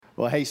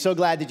Well, hey, so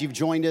glad that you've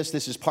joined us.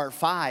 This is part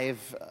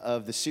 5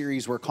 of the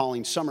series we're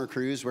calling Summer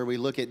Cruise, where we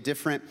look at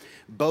different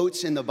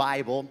boats in the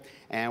Bible,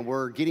 and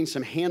we're getting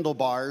some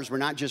handlebars. We're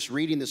not just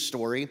reading the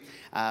story,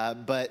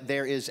 but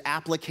there is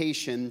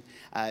application.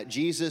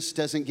 Jesus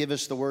doesn't give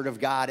us the Word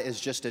of God as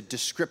just a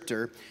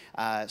descriptor.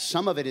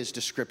 Some of it is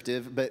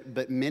descriptive,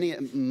 but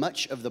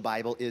much of the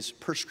Bible is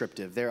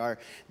prescriptive.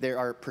 There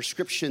are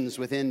prescriptions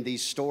within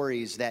these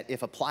stories that,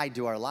 if applied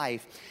to our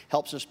life,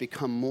 helps us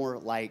become more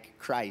like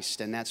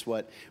Christ, and that's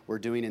what we're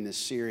doing in this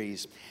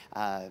series.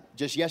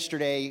 Just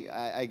yesterday,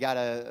 I got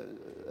a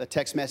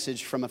text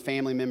message from a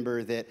family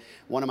member that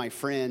one of my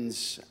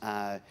friends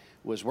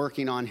was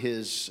working on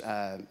his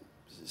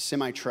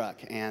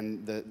semi-truck,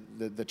 and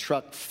the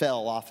truck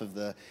fell off of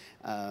the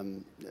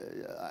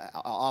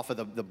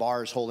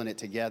bars holding it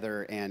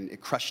together, and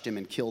it crushed him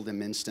and killed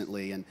him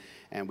instantly.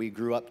 And we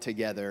grew up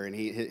together, and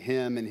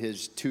him and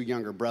his 2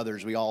 younger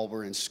brothers, we all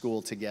were in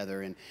school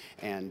together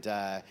and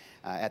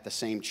at the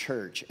same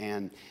church.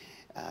 And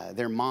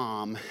their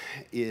mom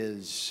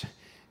is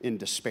in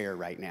despair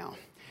right now,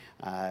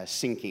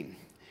 sinking.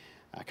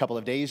 A couple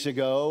of days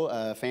ago,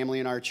 a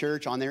family in our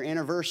church, on their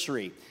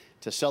anniversary,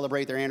 to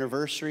celebrate their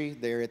anniversary,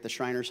 they're at the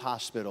Shriners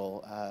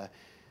Hospital,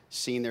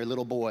 seeing their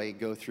little boy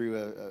go through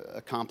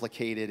a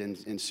complicated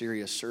and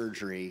serious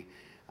surgery.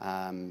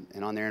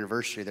 And on their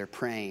anniversary, they're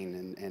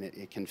praying, and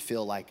it can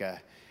feel like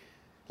a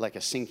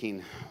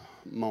sinking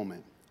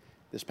moment.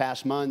 This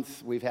past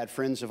month, we've had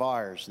friends of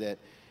ours that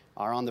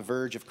are on the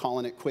verge of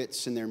calling it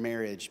quits in their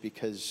marriage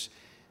because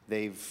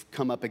they've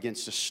come up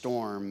against a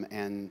storm,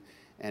 and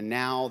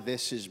now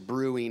this is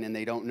brewing, and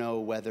they don't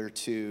know whether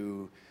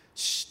to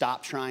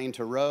stop trying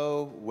to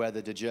row,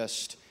 whether to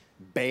just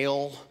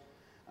bail,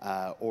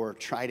 or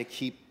try to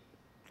keep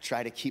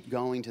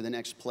going to the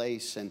next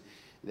place. And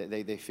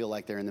they feel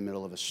like they're in the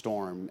middle of a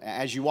storm.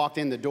 As you walked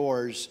in the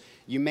doors,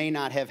 you may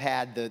not have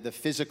had the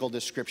physical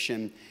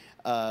description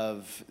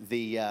of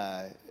the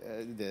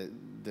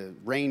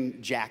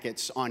rain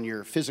jackets on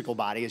your physical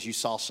body, as you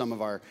saw some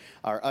of our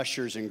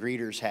ushers and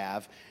greeters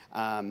have.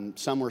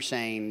 Some were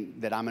saying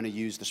that I'm going to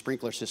use the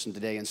sprinkler system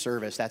today in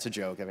service. That's a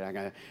joke. I mean,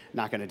 I'm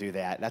not going to do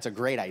that. That's a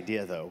great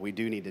idea, though. We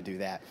do need to do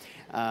that.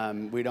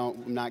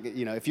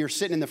 If you're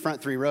sitting in the front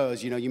 3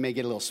 rows, you may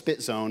get a little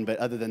spit zone, but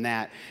other than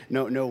that,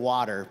 no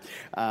water.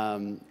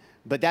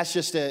 But that's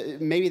just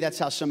maybe that's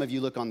how some of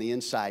you look on the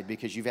inside,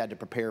 because you've had to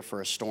prepare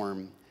for a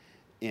storm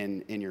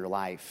in your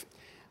life.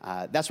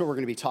 That's what we're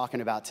going to be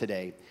talking about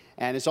today.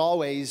 And as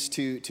always,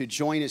 to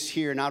join us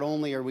here, not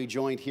only are we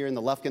joined here in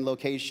the Lufkin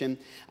location,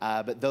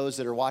 but those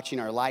that are watching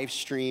our live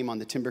stream on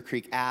the Timber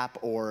Creek app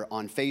or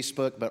on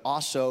Facebook, but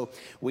also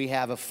we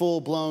have a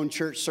full-blown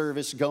church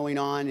service going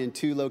on in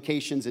 2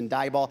 locations in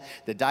Diboll,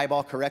 the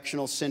Diboll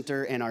Correctional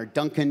Center and our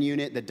Duncan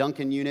unit, the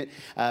Duncan unit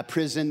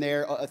prison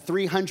there.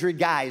 300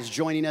 guys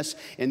joining us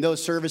in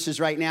those services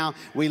right now.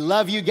 We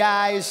love you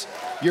guys.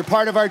 You're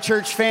part of our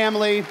church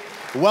family.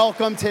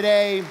 Welcome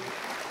today.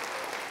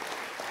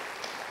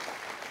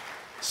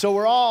 So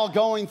we're all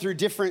going through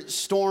different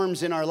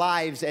storms in our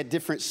lives at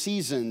different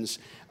seasons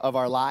of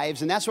our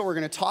lives, and that's what we're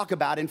going to talk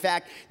about. In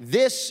fact,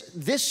 this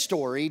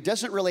story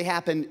doesn't really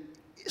happen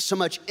so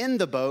much in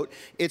the boat,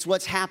 it's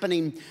what's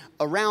happening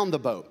around the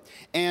boat.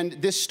 And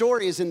this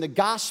story is in the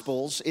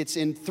Gospels. It's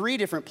in 3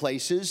 different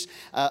places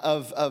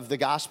of the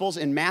Gospels,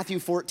 in Matthew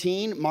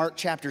 14, Mark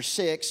chapter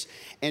 6,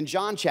 and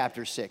John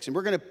chapter 6. And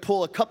we're going to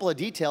pull a couple of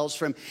details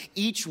from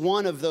each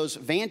one of those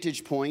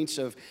vantage points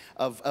of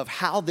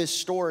how this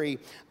story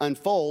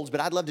unfolds.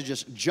 But I'd love to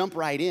just jump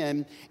right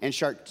in and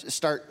start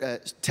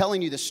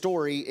telling you the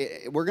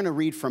story. We're going to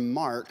read from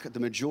Mark,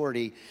 the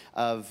majority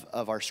of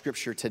our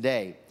scripture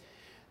today.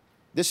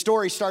 This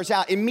story starts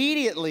out,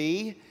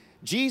 immediately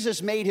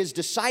Jesus made his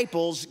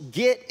disciples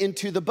get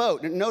into the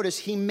boat. And notice,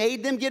 he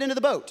made them get into the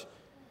boat.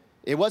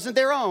 It wasn't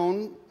their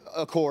own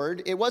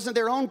accord. It wasn't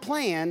their own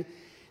plan.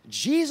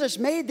 Jesus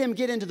made them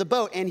get into the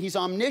boat, and he's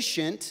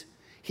omniscient.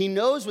 He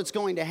knows what's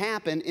going to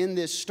happen in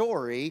this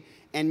story,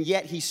 and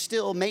yet he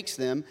still makes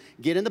them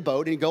get in the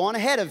boat and go on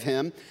ahead of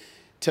him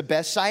to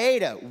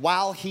Bethsaida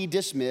while he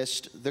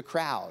dismissed the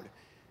crowd.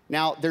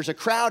 Now, there's a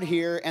crowd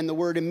here, and the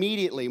word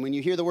immediately. When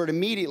you hear the word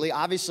immediately,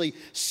 obviously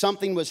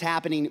something was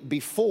happening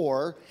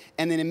before,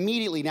 and then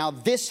immediately, now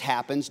this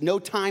happens, no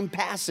time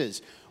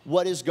passes.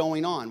 What is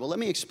going on? Well, let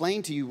me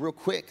explain to you real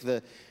quick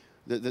the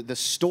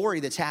story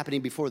that's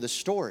happening before the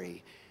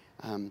story.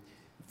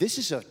 This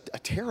is a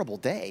terrible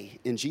day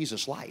in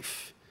Jesus'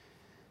 life.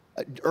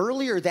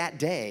 Earlier that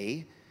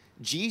day,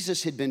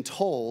 Jesus had been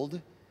told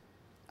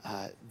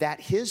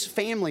that his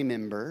family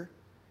member,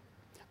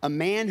 a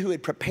man who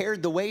had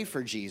prepared the way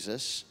for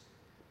Jesus,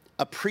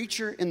 a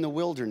preacher in the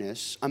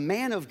wilderness, a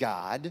man of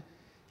God,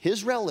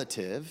 his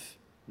relative,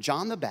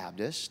 John the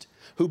Baptist,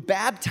 who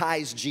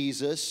baptized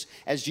Jesus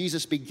as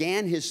Jesus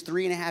began his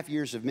 3.5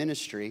 years of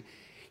ministry,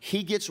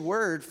 he gets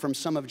word from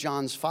some of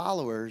John's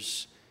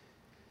followers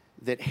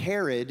that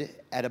Herod,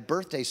 at a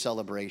birthday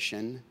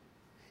celebration,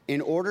 in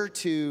order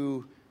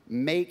to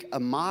make a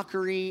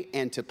mockery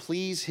and to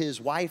please his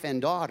wife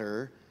and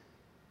daughter,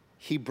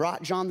 he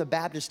brought John the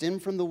Baptist in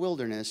from the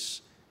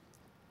wilderness,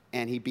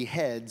 and he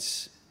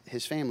beheads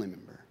his family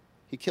member.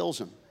 He kills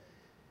him.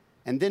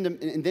 And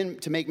then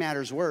to make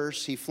matters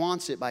worse, he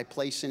flaunts it by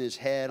placing his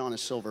head on a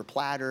silver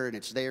platter, and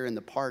it's there in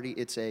the party.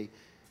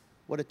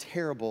 What a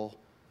terrible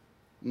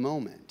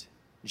moment.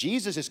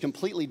 Jesus is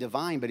completely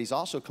divine, but he's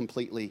also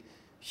completely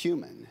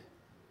human.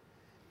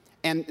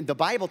 And the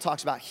Bible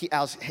talks about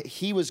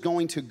he was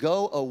going to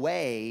go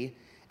away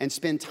and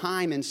spend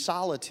time in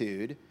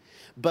solitude.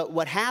 But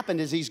what happened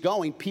is he's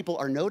going, people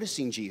are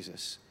noticing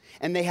Jesus.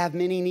 And they have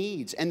many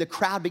needs. And the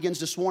crowd begins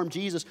to swarm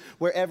Jesus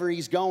wherever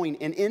he's going.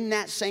 And in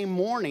that same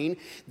morning,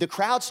 the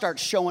crowd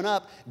starts showing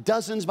up,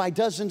 dozens by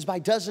dozens by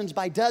dozens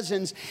by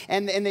dozens.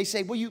 And they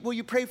say, will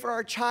you pray for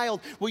our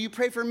child? Will you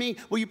pray for me?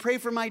 Will you pray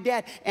for my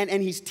dad? And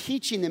he's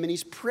teaching them, and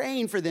he's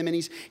praying for them, and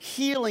he's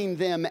healing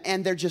them.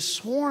 And they're just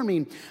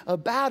swarming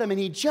about him. And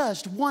he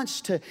just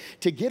wants to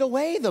get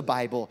away, the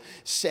Bible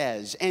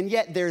says. And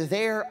yet they're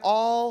there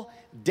all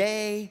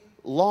day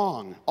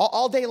long.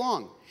 All day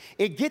long.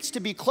 It gets to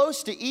be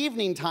close to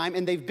evening time,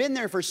 and they've been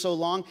there for so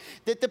long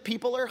that the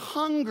people are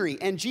hungry.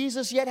 And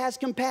Jesus yet has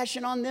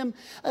compassion on them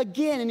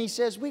again. And he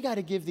says, we got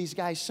to give these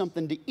guys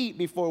something to eat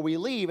before we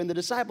leave. And the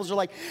disciples are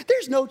like,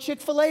 there's no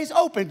Chick-fil-A's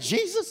open,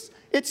 Jesus.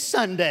 It's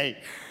Sunday.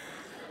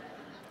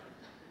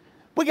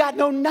 We got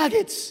no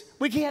nuggets.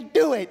 We can't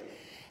do it.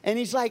 And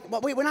he's like,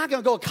 well, we're not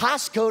going to go to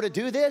Costco to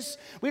do this.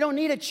 We don't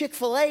need a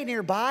Chick-fil-A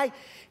nearby.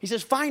 He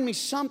says, find me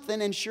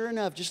something. And sure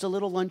enough, just a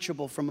little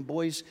Lunchable from a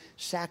boy's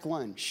sack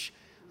lunch.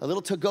 A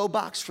little to-go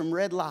box from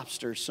Red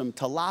Lobster, some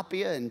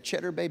tilapia and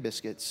Cheddar Bay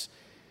biscuits.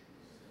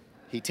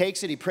 He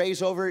takes it, he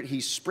prays over it,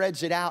 he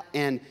spreads it out,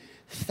 and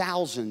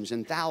thousands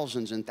and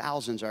thousands and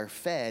thousands are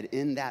fed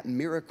in that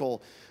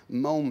miracle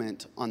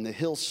moment on the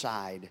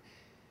hillside.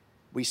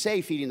 We say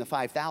feeding the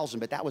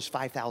 5,000, but that was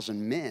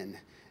 5,000 men.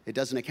 It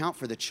doesn't account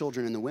for the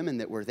children and the women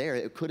that were there.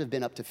 It could have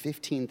been up to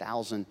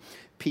 15,000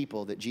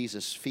 people that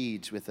Jesus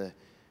feeds with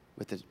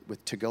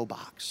to-go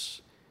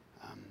box.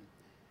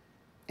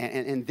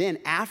 And then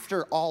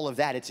after all of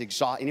that, it's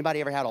exhausting.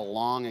 Anybody ever had a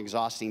long,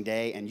 exhausting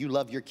day, and you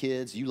love your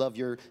kids, you love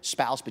your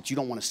spouse, but you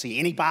don't want to see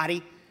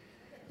anybody?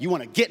 You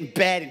want to get in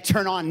bed and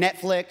turn on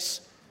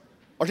Netflix,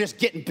 or just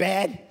get in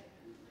bed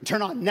and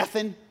turn on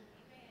nothing?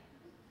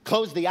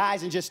 Close the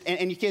eyes and your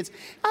kids,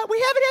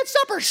 we haven't had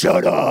supper.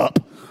 Shut up.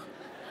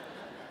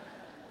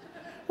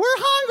 We're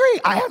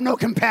hungry. I have no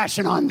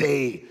compassion on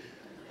thee.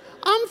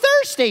 I'm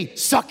thirsty.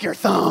 Suck your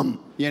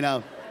thumb,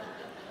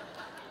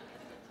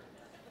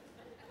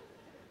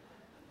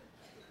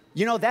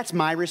 that's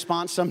my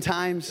response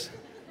sometimes,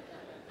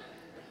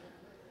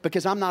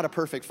 because I'm not a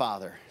perfect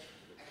father.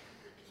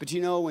 But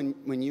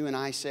when you and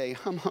I say,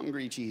 I'm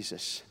hungry,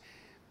 Jesus,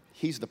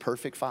 he's the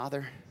perfect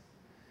father.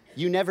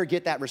 You never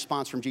get that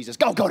response from Jesus,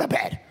 go to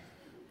bed.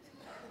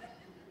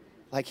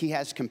 Like he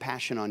has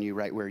compassion on you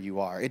right where you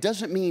are. It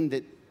doesn't mean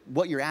that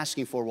what you're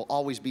asking for will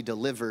always be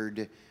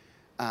delivered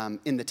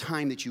in the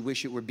time that you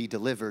wish it would be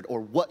delivered,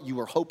 or what you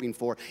are hoping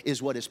for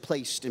is what is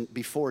placed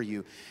before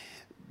you.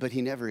 But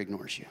he never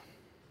ignores you.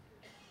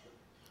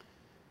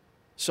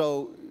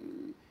 So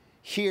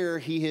here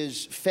he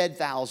has fed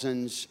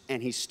thousands,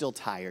 and he's still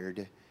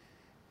tired.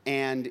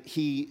 And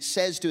he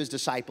says to his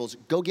disciples,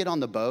 go get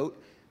on the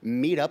boat,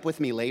 meet up with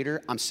me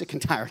later. I'm sick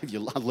and tired of you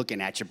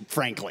looking at you,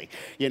 frankly.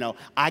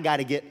 I got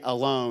to get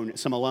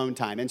some alone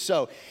time. And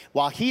so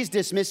while he's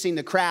dismissing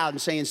the crowd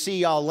and saying, see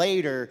y'all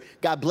later,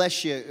 God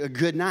bless you, a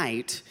good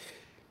night,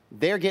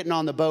 they're getting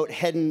on the boat,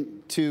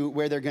 heading to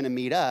where they're going to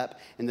meet up,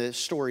 and the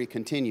story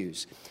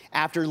continues.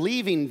 After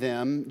leaving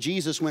them,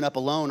 Jesus went up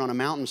alone on a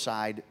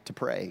mountainside to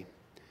pray.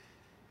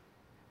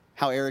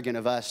 How arrogant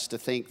of us to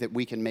think that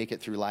we can make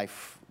it through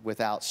life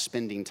without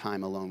spending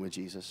time alone with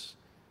Jesus.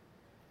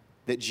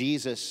 That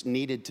Jesus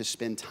needed to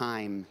spend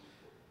time.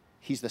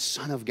 He's the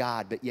Son of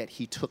God, but yet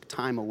he took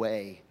time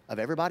away of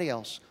everybody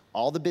else,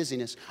 all the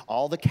busyness,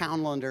 all the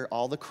calendar,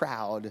 all the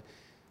crowd,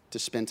 to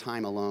spend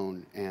time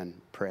alone and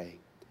pray.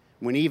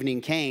 When evening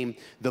came,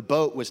 the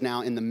boat was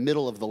now in the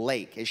middle of the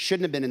lake. It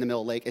shouldn't have been in the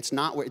middle of the lake. It's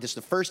not where, this is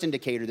the first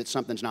indicator that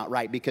something's not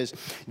right, because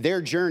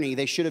their journey,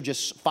 they should have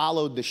just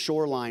followed the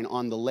shoreline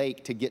on the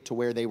lake to get to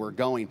where they were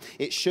going.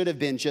 It should have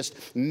been just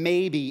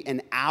maybe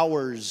an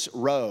hour's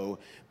row,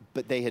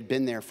 but they had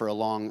been there for a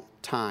long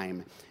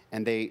time,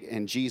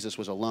 and Jesus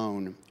was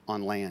alone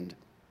on land.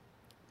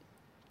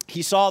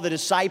 He saw the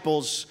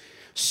disciples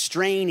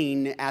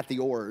straining at the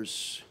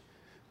oars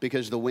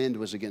because the wind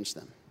was against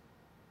them.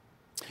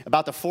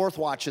 About the fourth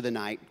watch of the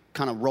night,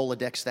 kind of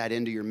Rolodex that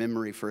into your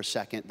memory for a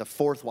second. The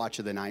fourth watch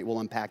of the night, we'll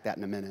unpack that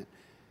in a minute.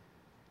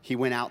 He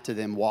went out to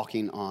them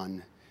walking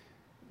on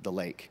the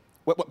lake.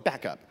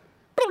 Back up.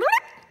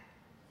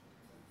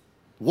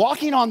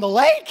 Walking on the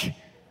lake?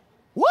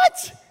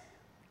 What?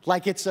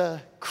 Like it's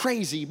a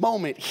crazy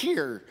moment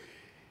here.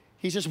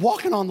 He's just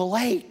walking on the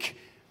lake.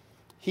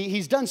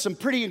 He's done some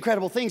pretty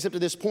incredible things up to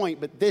this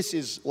point, but this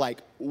is like,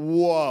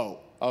 whoa,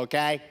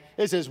 okay?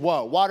 This is,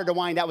 whoa, water to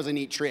wine, that was a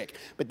neat trick.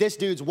 But this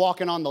dude's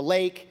walking on the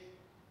lake.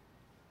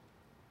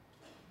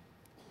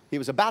 He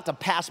was about to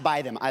pass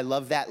by them. I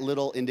love that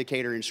little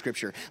indicator in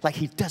Scripture. Like,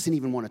 he doesn't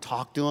even want to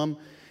talk to them.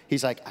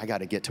 He's like, I got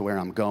to get to where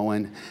I'm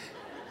going.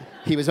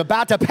 He was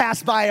about to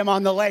pass by him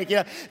on the lake. You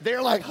know,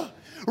 they're like,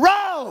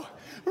 row,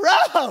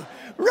 row,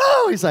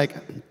 row. He's like,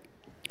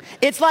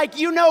 it's like,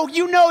 you know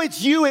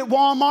it's you at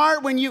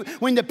Walmart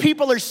when the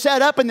people are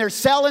set up and they're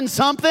selling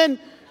something.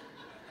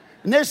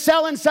 And they're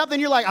selling something,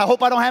 you're like, I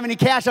hope I don't have any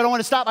cash. I don't want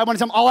to stop. I want to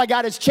tell them all I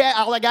got is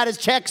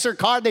checks or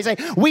card. They say,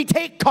 we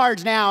take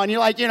cards now. And you're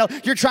like,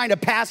 you're trying to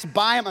pass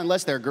by them,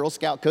 unless they're Girl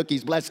Scout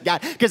cookies, bless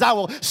God, because I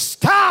will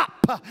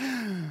stop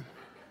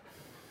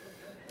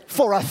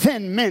for a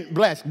thin mint,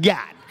 bless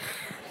God.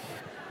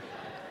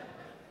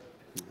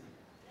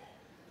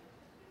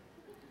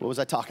 What was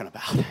I talking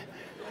about?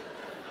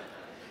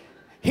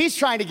 He's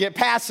trying to get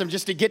past them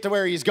just to get to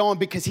where he's going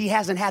because he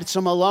hasn't had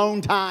some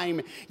alone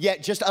time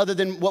yet, just other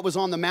than what was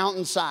on the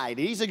mountainside.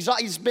 He's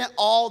exhausted. He's spent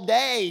all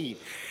day.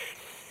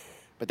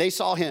 But they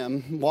saw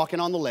him walking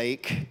on the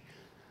lake,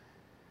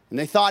 and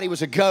they thought he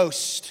was a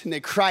ghost, and they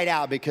cried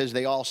out because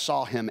they all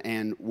saw him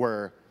and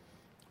were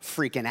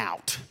freaking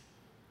out.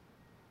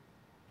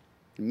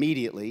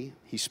 Immediately,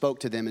 he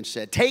spoke to them and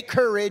said, take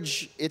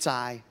courage, it's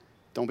I.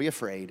 Don't be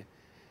afraid.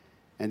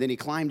 And then he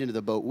climbed into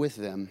the boat with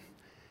them,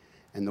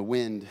 and the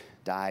wind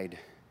died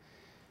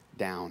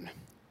down.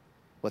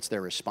 What's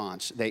their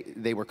response?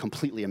 They were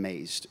completely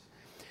amazed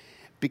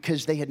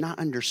because they had not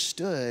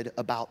understood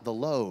about the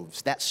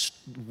loaves. That's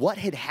what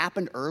had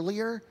happened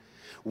earlier.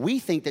 We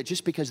think that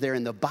just because they're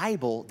in the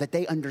Bible that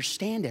they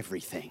understand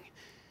everything.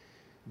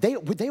 They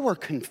were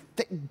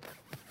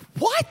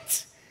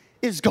what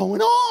is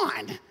going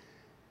on?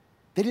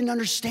 They didn't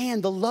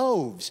understand the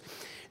loaves.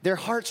 Their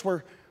hearts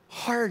were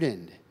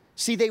hardened.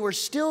 See, they were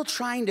still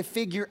trying to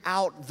figure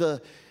out the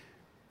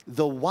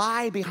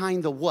why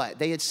behind the what.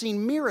 They had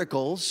seen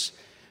miracles,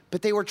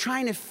 but they were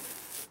trying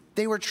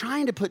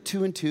to put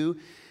two and two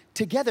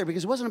together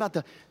because it wasn't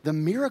about the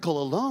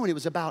miracle alone. It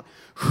was about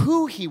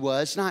who he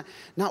was,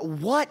 not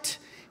what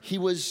he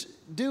was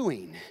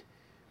doing.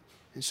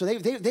 And so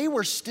they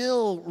were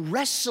still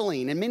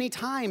wrestling. And many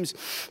times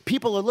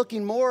people are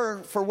looking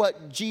more for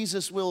what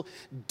Jesus will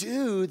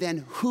do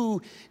than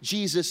who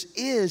Jesus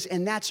is.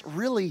 And that's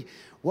really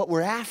what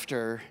we're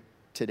after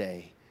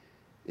today,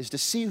 is to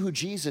see who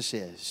Jesus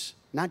is,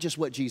 not just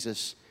what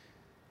Jesus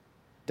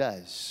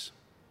does.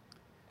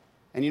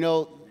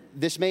 And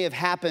this may have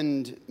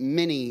happened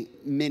many,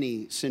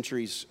 many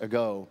centuries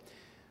ago,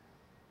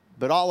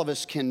 but all of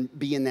us can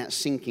be in that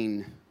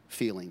sinking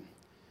feeling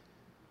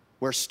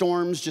where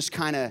storms just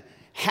kind of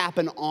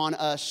happen on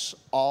us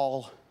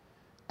all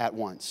at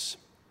once.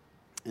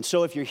 And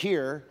so if you're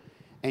here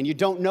and you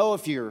don't know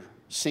if you're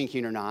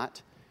sinking or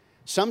not,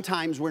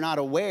 sometimes we're not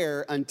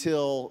aware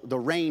until the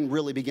rain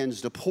really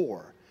begins to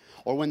pour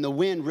or when the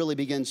wind really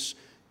begins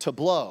to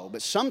blow.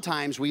 But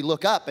sometimes we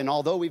look up, and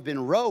although we've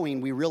been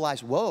rowing, we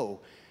realize, whoa,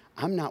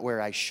 I'm not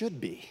where I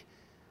should be.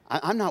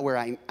 I'm not where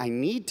I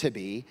need to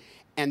be.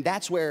 And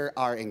that's where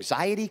our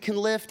anxiety can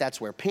lift.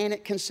 That's where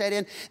panic can set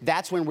in.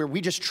 That's when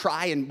we just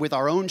try and with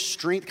our own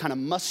strength kind of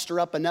muster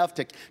up enough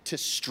to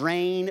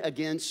strain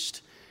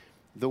against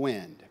the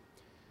wind.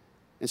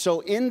 And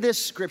so in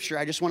this scripture,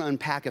 I just want to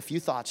unpack a few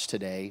thoughts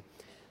today.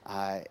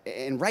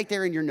 And right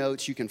there in your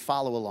notes, you can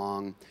follow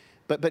along.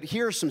 But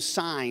here are some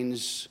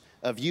signs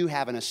of you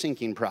having a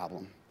sinking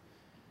problem.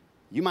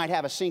 You might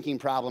have a sinking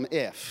problem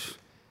if,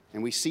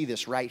 and we see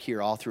this right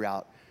here all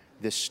throughout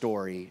this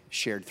story,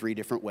 shared 3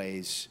 different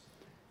ways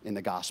in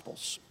the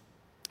Gospels.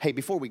 Hey,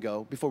 before we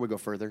go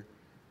further,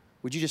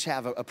 would you just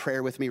have a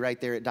prayer with me right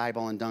there at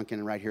Diboll and Duncan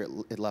and right here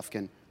at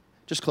Lufkin?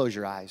 Just close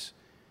your eyes.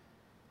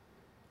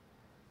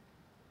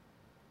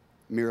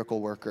 Miracle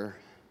worker.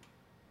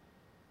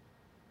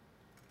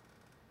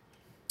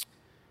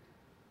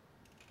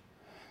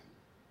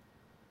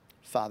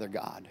 Father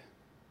God,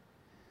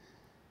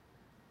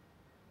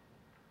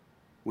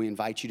 we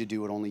invite you to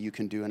do what only you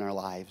can do in our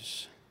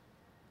lives.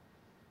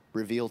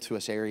 Reveal to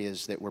us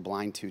areas that we're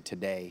blind to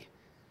today.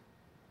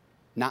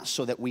 Not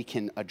so that we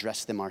can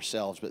address them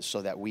ourselves, but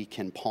so that we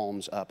can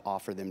palms up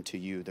offer them to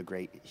you, the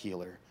great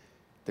healer,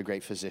 the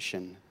great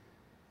physician,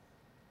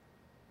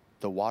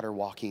 the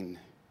water-walking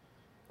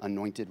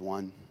anointed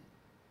one.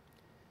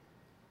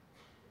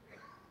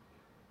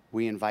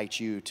 We invite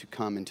you to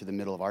come into the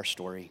middle of our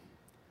story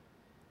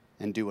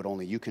and do what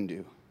only you can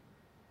do.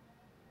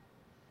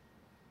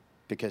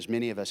 Because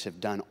many of us have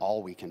done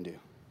all we can do.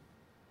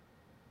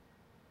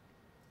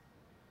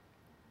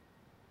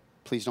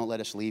 Please don't let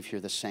us leave here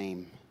the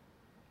same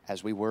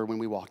as we were when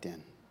we walked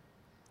in.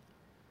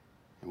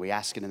 And we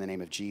ask it in the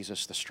name of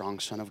Jesus, the strong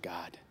Son of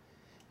God.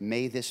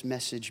 May this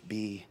message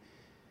be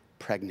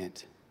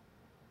pregnant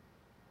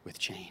with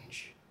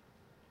change,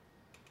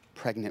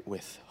 pregnant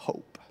with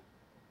hope.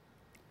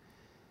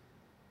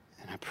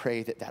 And I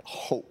pray that that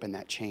hope and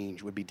that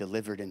change would be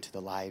delivered into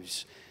the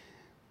lives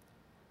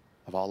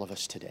of all of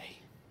us today.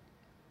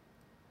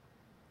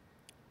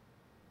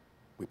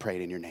 We pray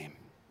it in your name.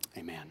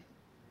 Amen.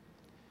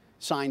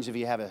 Signs if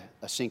you have a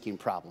sinking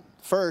problem.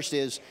 First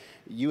is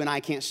you and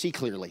I can't see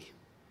clearly.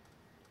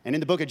 And in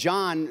the book of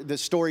John, the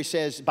story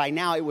says, by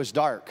now it was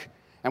dark.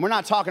 And we're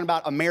not talking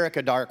about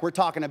America dark. We're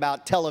talking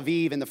about Tel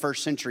Aviv in the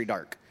first century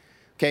dark.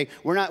 Okay,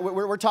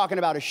 we're talking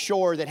about a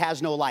shore that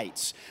has no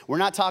lights. We're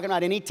not talking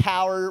about any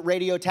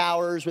radio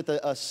towers with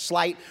a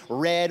slight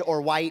red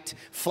or white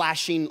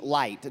flashing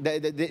light.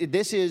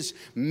 This is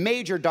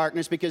major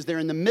darkness because they're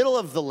in the middle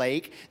of the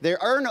lake.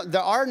 There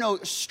are no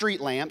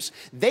street lamps.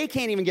 They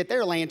can't even get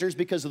their lanterns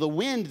because of the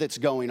wind that's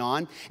going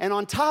on. And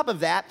on top of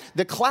that,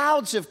 the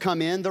clouds have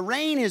come in, the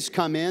rain has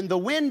come in, the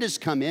wind has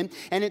come in,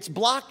 and it's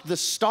blocked the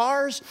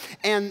stars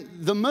and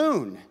the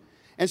moon.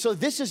 And so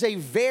this is a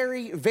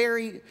very,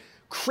 very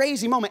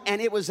crazy moment, and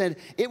it was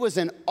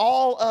an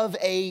all of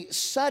a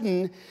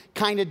sudden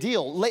kind of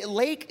deal.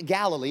 Lake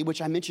Galilee,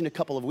 which I mentioned a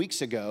couple of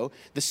weeks ago,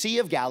 the Sea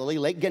of Galilee,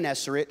 Lake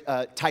Gennesaret,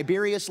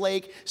 Tiberias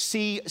Lake,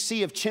 Sea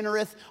of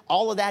Chinnereth,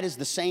 all of that is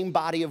the same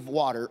body of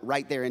water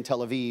right there in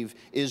Tel Aviv,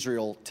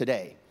 Israel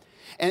today.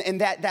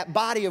 And that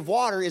body of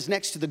water is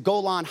next to the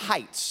Golan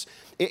Heights.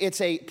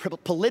 It's a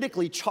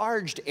politically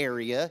charged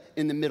area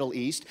in the Middle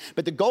East,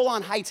 but the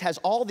Golan Heights has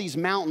all these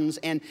mountains,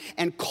 and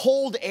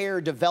cold air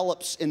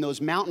develops in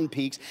those mountain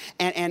peaks,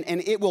 and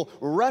it will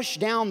rush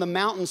down the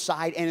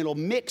mountainside, and it'll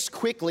mix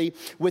quickly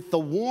with the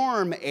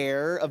warm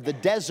air of the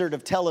desert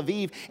of Tel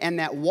Aviv and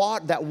that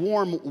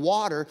warm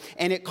water,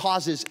 and it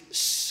causes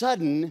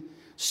sudden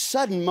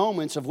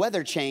moments of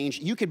weather change.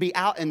 You could be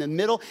out in the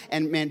middle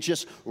and, man,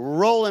 just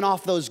rolling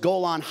off those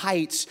Golan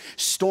Heights.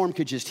 Storm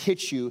could just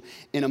hit you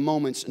in a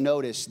moment's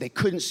notice. They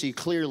couldn't see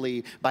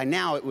clearly. By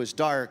now it was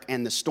dark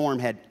and the storm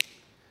had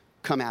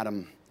come at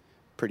them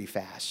pretty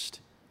fast.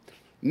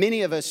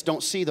 Many of us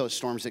don't see those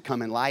storms that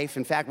come in life.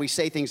 In fact, we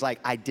say things like,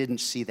 I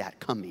didn't see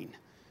that coming.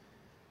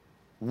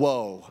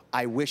 Whoa,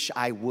 I wish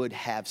I would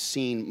have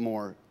seen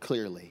more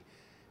clearly.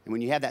 And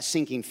when you have that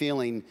sinking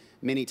feeling,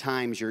 many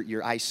times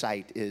your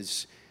eyesight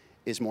is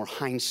more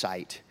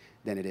hindsight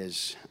than it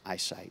is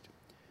eyesight.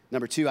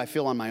 Number two, I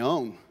feel on my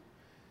own.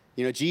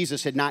 You know,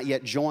 Jesus had not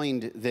yet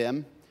joined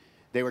them.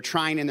 They were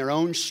trying in their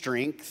own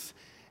strength.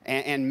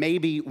 And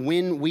maybe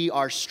when we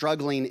are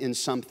struggling in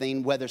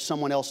something, whether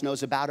someone else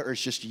knows about it or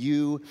it's just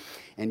you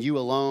and you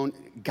alone,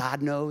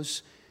 God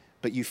knows,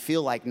 but you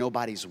feel like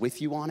nobody's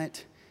with you on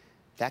it.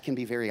 That can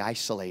be very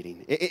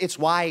isolating. It's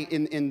why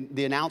in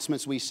the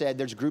announcements we said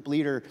there's group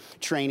leader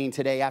training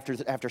today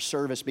after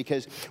service,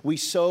 because we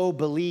so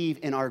believe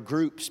in our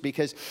groups,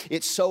 because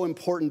it's so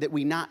important that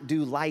we not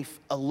do life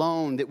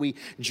alone, that we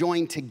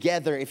join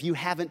together. If you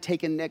haven't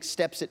taken next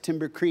steps at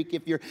Timber Creek,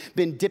 if you've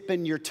been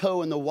dipping your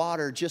toe in the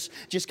water, just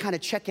kind of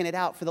checking it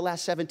out for the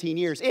last 17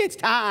 years, it's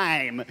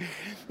time.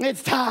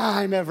 It's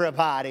time,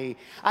 everybody.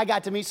 I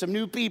got to meet some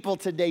new people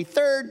today.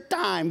 Third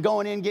time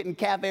going in, getting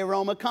Cafe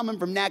Roma, coming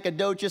from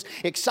Nacogdoches,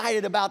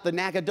 excited about the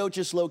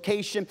Nacogdoches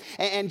location,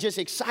 and just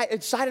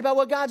excited about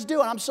what God's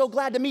doing. I'm so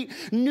glad to meet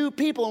new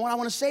people. And what I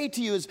want to say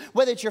to you is,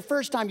 whether it's your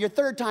first time, your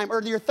third time,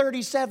 or your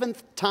 37th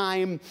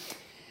time,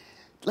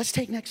 let's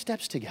take next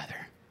steps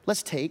together.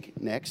 Let's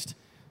take next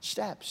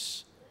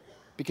steps,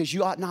 because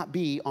you ought not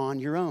be on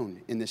your own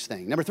in this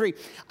thing. Number three,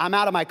 I'm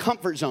out of my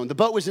comfort zone. The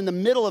boat was in the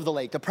middle of the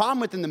lake. The problem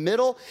with in the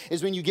middle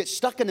is when you get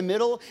stuck in the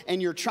middle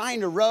and you're trying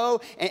to row,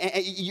 and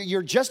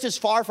you're just as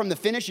far from the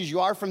finish as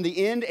you are from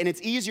the end, and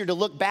it's easier to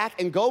look back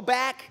and go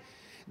back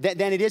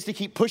than it is to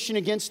keep pushing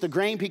against the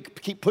grain,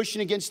 keep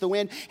pushing against the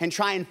wind, and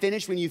try and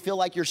finish when you feel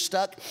like you're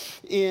stuck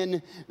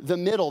in the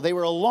middle. They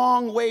were a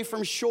long way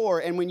from shore,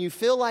 and when you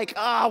feel like,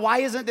 why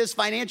isn't this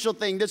financial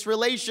thing, this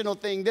relational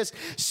thing, this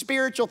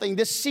spiritual thing,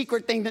 this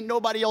secret thing that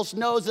nobody else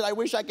knows, that I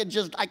wish I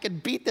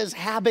could beat this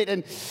habit,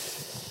 and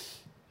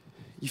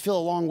you feel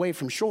a long way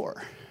from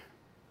shore.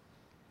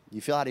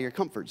 You feel out of your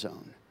comfort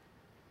zone.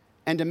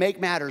 And to make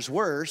matters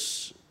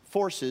worse,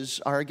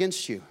 forces are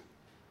against you.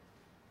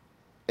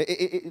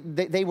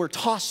 They were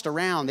tossed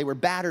around. They were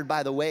battered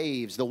by the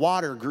waves. The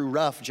water grew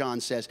rough,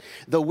 John says.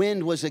 The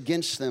wind was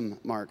against them,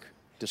 Mark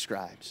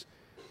describes.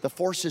 The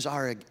forces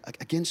are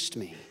against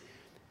me.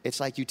 It's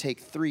like you take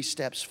 3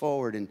 steps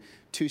forward and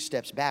 2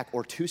 steps back,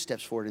 or 2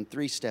 steps forward and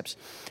 3 steps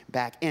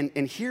back. And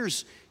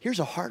here's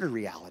a harder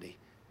reality.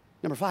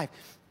 Number 5,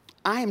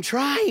 I am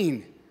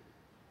trying,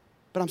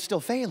 but I'm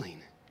still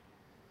failing.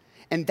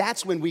 And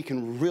that's when we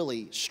can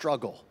really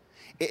struggle.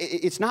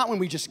 It's not when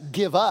we just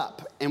give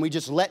up and we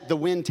just let the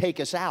wind take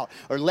us out,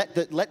 or let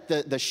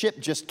the ship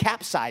just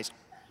capsize.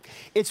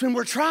 It's when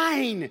we're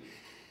trying.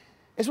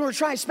 It's when we're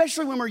trying,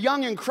 especially when we're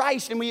young in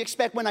Christ and we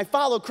expect, when I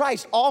follow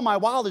Christ, all my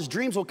wildest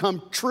dreams will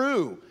come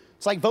true.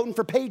 It's like voting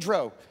for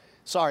Pedro.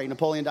 Sorry,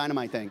 Napoleon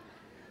Dynamite thing.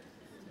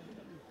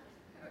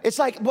 It's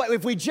like,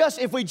 if we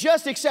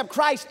just accept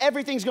Christ,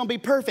 everything's going to be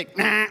perfect.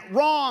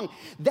 Wrong.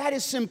 That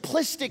is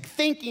simplistic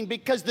thinking,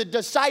 because the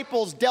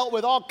disciples dealt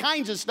with all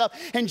kinds of stuff,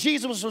 and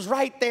Jesus was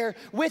right there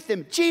with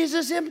them.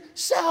 Jesus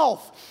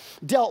himself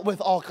dealt with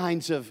all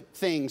kinds of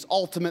things.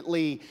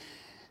 Ultimately,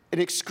 an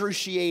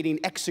excruciating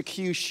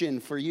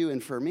execution for you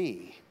and for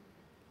me.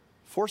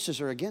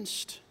 Forces are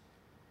against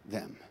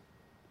them.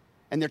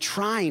 And they're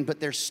trying,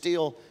 but they're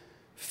still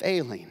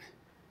failing.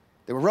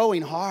 They were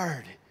rowing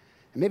hard.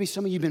 And maybe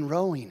some of you have been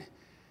rowing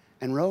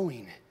and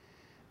rowing,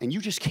 And you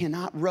just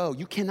cannot row.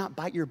 You cannot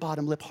bite your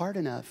bottom lip hard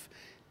enough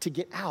to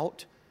get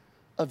out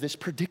of this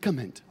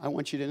predicament. I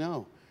want you to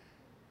know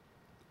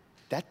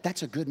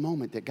that's a good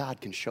moment that God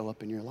can show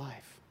up in your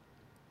life.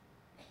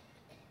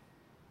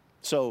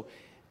 So,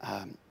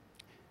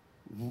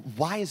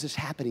 why is this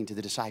happening to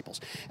the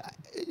disciples?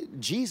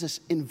 Jesus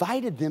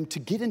invited them to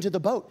get into the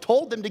boat,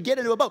 told them to get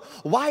into a boat.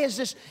 Why is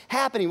this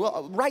happening?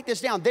 Well, write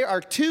this down. There are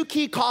two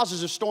key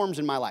causes of storms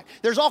in my life.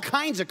 There's all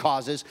kinds of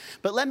causes,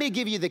 but let me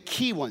give you the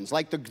key ones,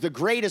 like the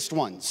greatest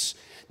ones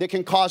that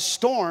can cause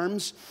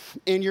storms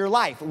in your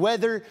life.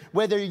 Whether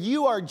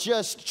you are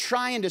just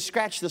trying to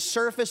scratch the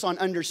surface on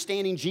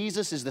understanding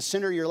Jesus is the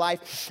center of your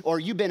life, or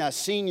you've been a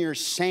senior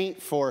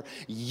saint for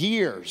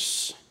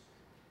years.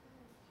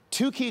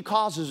 Two key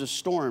causes of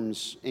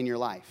storms in your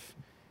life.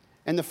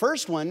 And the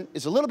first one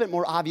is a little bit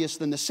more obvious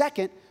than the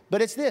second,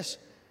 but it's this: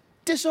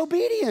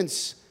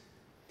 disobedience.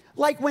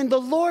 Like when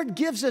the Lord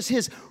gives us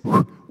His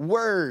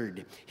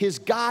word, His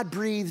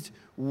God-breathed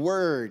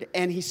word,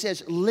 and He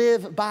says,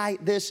 live by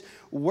this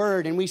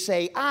word. And we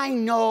say, I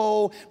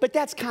know, but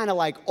that's kind of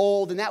like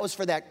old, and that was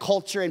for that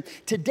culture. And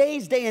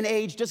today's day and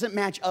age doesn't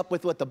match up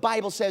with what the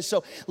Bible says,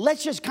 so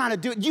let's just kind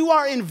of do it. You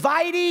are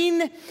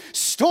inviting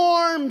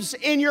storms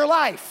in your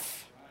life.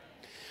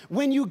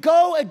 When you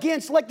go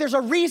against, like there's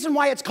a reason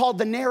why it's called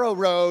the narrow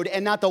road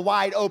and not the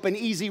wide open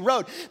easy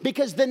road.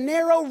 Because the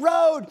narrow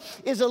road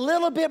is a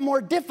little bit more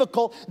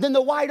difficult than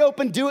the wide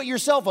open do it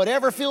yourself,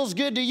 whatever feels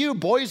good to you,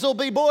 boys will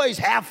be boys,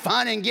 have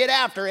fun and get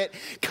after it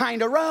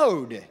kind of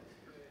road.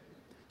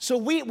 So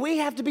we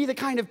have to be the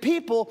kind of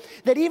people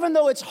that even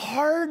though it's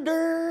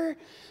harder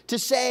to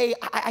say,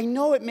 I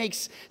know it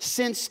makes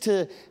sense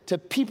to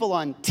people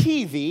on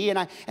TV,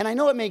 and I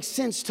know it makes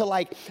sense to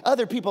like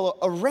other people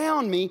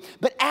around me,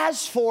 but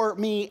as for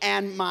me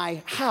and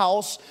my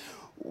house,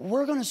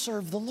 we're going to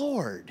serve the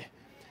Lord.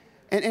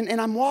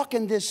 And I'm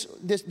walking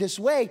this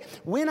way.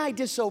 When I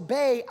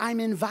disobey, I'm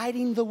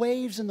inviting the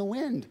waves and the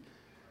wind.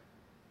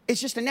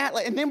 It's just and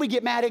then we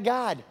get mad at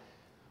God.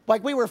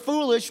 Like we were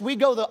foolish, we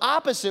go the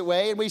opposite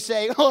way and we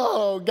say,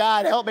 oh,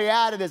 God, help me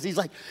out of this. He's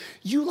like,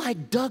 you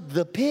like dug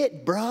the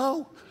pit,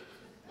 bro.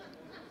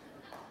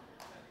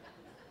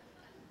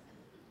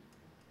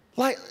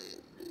 Like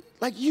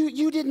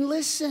you didn't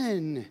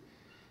listen.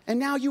 And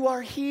now you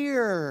are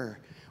here.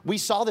 We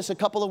saw this a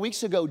couple of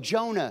weeks ago.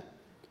 Jonah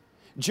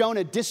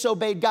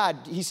disobeyed God.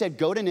 He said,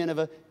 go to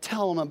Nineveh,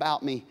 tell them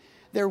about me.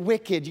 They're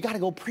wicked. You got to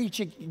go preach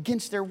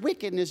against their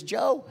wickedness,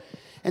 Joe.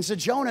 And so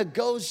Jonah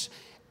goes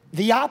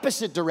the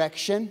opposite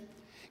direction,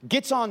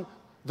 gets on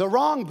the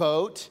wrong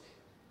boat,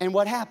 and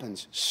what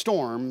happens?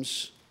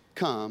 Storms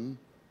come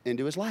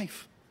into his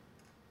life.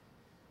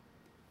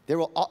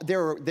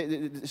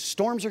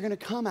 Storms are going to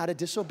come out of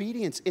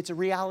disobedience. It's a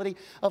reality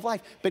of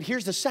life. But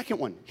here's the second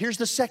one. Here's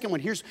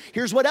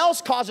what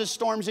else causes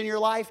storms in your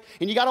life,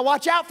 and you got to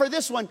watch out for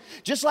this one.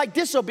 Just like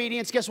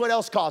disobedience, guess what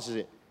else causes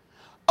it?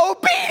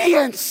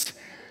 Obedience.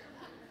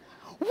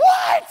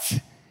 What?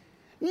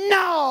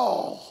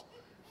 No.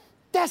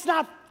 That's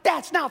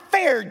not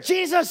fair,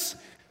 Jesus.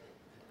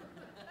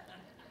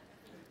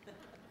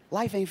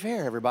 Life ain't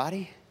fair,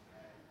 everybody.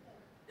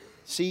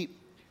 See,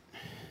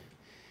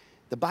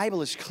 the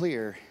Bible is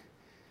clear.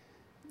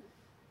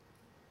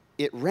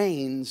 It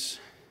rains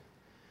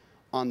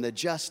on the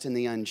just and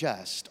the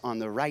unjust, on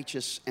the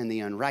righteous and the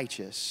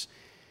unrighteous.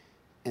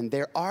 And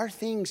there are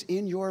things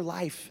in your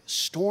life,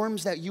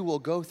 storms that you will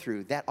go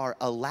through that are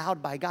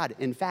allowed by God.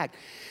 In fact,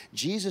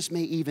 Jesus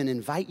may even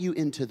invite you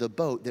into the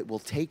boat that will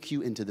take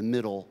you into the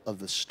middle of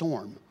the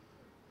storm.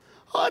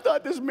 I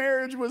thought this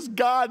marriage was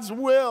God's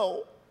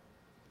will.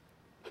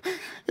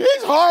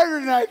 It's harder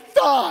than I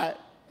thought.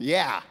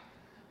 Yeah,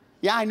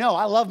 I know.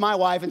 I love my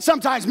wife, and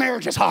sometimes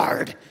marriage is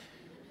hard.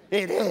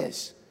 It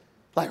is.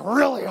 Like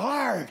really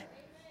hard.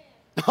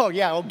 Oh,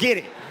 yeah, well, get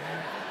it.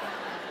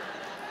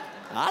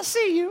 I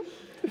see you.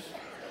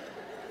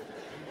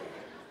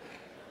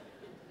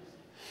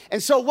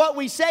 And so what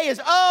we say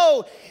is,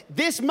 oh,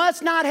 this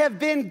must not have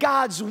been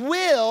God's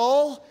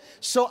will,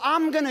 so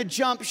I'm going to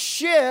jump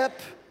ship.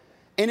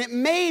 And it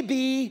may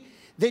be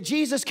that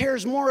Jesus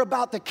cares more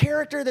about the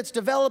character that's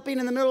developing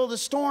in the middle of the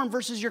storm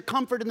versus your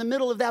comfort in the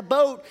middle of that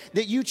boat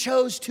that you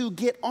chose to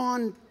get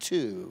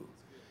onto.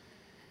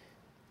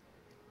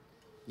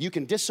 You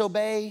can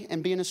disobey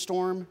and be in a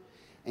storm,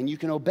 and you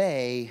can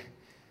obey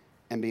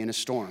and be in a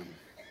storm.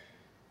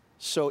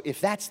 So if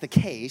that's the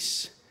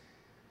case,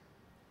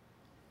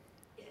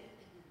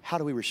 how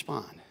do we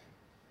respond?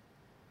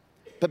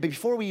 But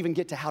before we even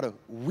get to how do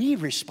we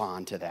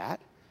respond to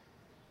that,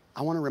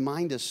 I want to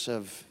remind us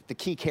of the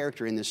key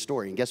character in this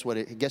story. And guess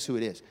who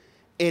it is?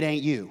 It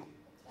ain't you.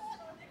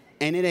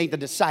 And it ain't the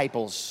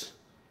disciples.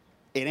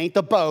 It ain't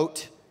the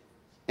boat.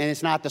 And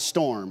it's not the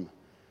storm.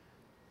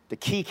 The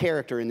key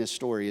character in this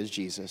story is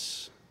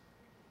Jesus.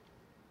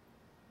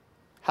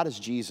 How does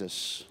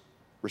Jesus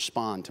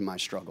respond to my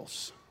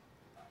struggles?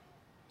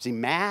 Is he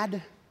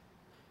mad?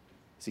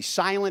 Is he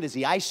silent? Is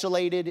he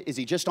isolated? Is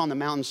he just on the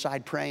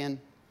mountainside praying?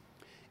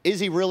 Is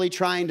he really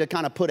trying to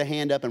kind of put a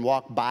hand up and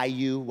walk by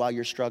you while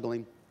you're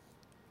struggling?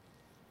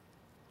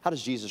 How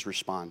does Jesus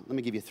respond? Let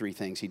me give you 3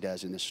 things he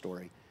does in this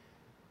story.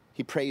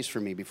 He prays for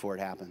me before it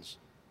happens.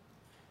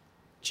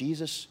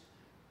 Jesus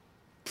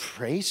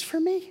prays for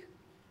me?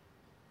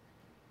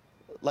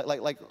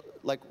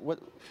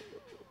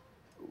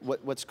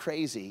 What's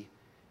crazy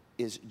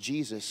is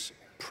Jesus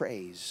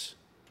prays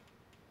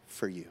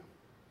for you.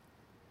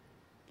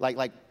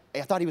 Like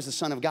I thought he was the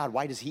Son of God.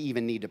 Why does he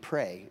even need to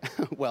pray?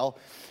 Well,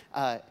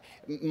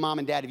 mom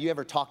and dad, have you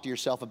ever talked to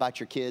yourself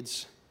about your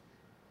kids?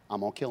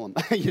 I'm gonna kill them,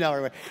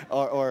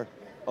 or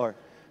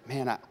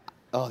man,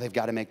 they've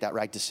got to make that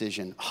right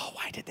decision. Oh,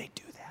 why did they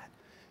do that?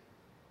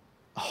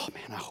 Oh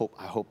man,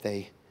 I hope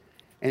they.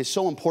 And it's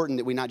so important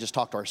that we not just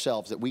talk to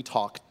ourselves, that we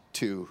talk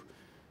to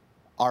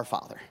our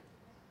Father,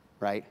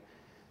 right?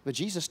 But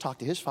Jesus talked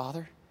to his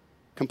Father,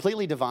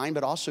 completely divine,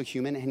 but also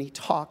human, and he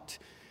talked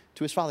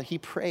to his Father. He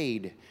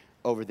prayed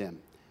over them.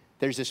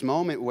 There's this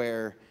moment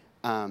where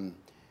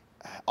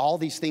all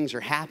these things are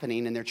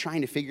happening, and they're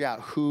trying to figure out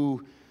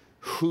who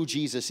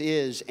Jesus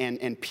is,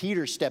 and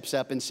Peter steps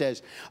up and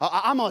says,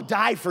 I'm gonna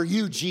die for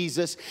you,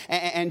 Jesus.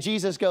 And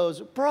Jesus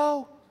goes,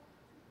 bro,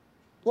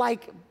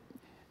 like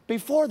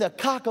before the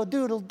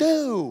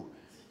cock-a-doodle-doo,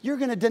 you're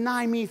gonna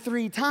deny me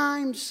 3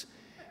 times?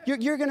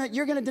 You're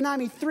gonna deny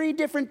me 3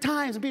 different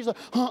times? And Peter's like,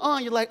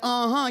 You're like,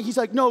 He's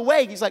like, no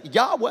way. He's like,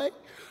 Yahweh.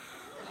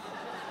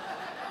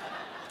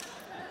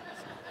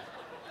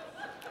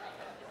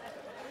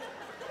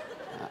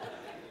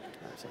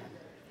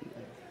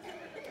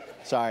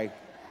 Sorry.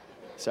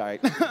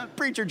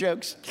 Preacher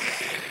jokes.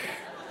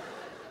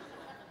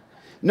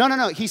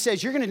 No. He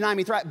says, you're going to deny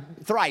me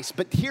thrice.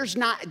 But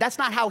that's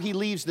not how he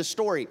leaves the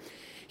story.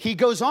 He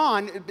goes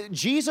on,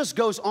 Jesus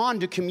goes on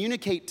to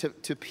communicate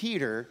to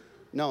Peter.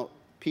 No,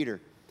 Peter,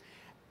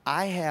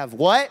 I have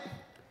what?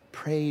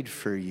 Prayed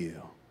for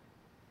you.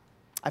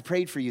 I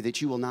prayed for you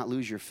that you will not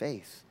lose your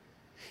faith.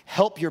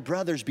 Help your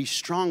brothers be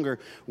stronger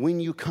when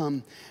you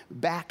come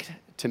back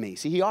to me.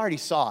 See, he already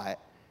saw it.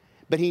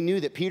 But he knew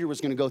that Peter was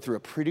going to go through a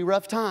pretty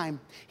rough time.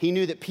 He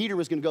knew that Peter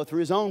was going to go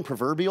through his own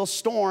proverbial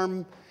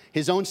storm,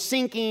 his own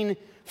sinking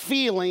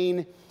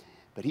feeling.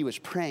 But he was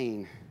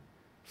praying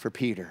for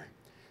Peter.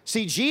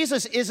 See,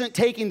 Jesus isn't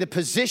taking the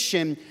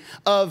position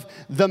of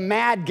the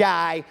mad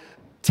guy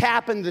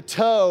tapping the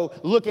toe,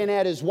 looking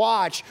at his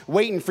watch,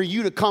 waiting for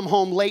you to come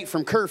home late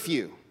from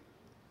curfew.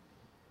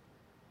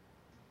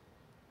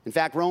 In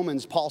fact,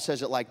 Paul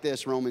says it like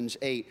this, Romans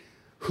 8,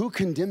 who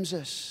condemns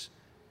us?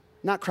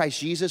 Not Christ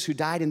Jesus, who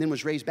died and then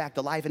was raised back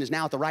to life and is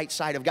now at the right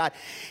side of God,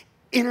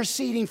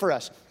 interceding for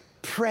us,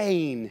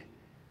 praying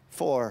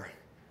for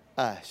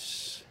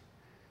us.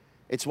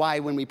 It's why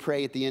when we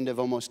pray at the end of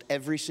almost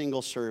every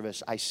single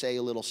service, I say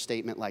a little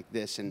statement like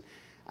this, and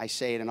I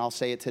say it, and I'll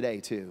say it today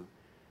too.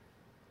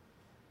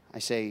 I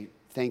say,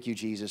 thank you,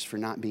 Jesus, for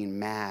not being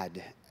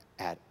mad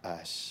at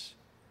us,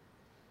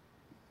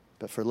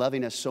 but for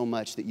loving us so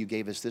much that you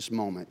gave us this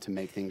moment to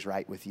make things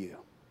right with you.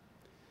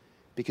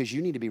 Because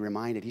you need to be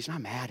reminded, he's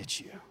not mad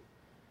at you.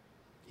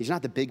 He's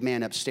not the big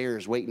man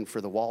upstairs waiting for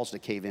the walls to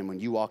cave in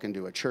when you walk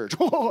into a church.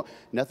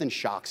 Nothing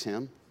shocks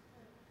him.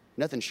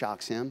 Nothing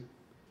shocks him.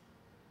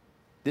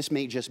 This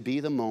may just be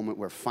the moment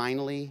where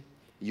finally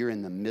you're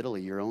in the middle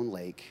of your own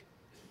lake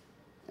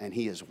and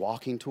he is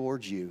walking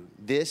towards you.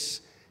 This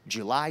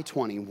July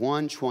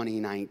 21,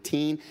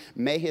 2019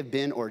 may have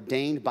been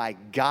ordained by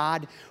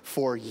God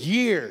for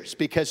years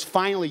because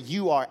finally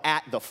you are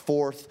at the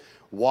 4th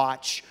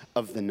watch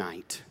of the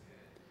night.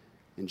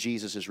 And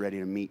Jesus is ready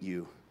to meet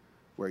you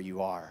where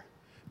you are.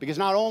 Because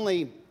not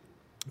only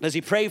does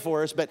he pray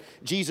for us, but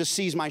Jesus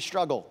sees my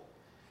struggle.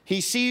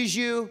 He sees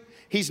you.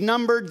 He's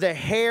numbered the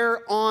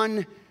hair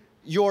on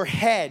your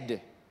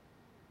head.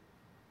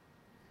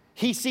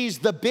 He sees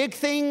the big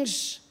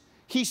things.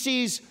 He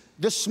sees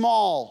the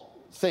small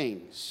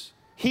things.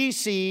 He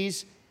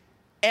sees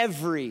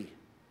everything.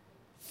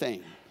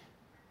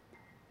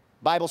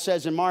 Bible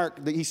says in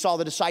Mark that he saw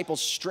the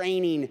disciples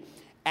straining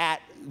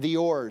at the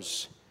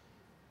oars.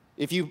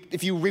 If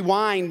you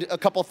rewind a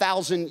couple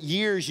thousand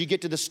years, you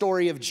get to the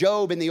story of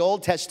Job in the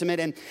Old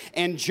Testament,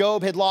 and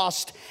Job had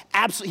lost,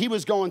 he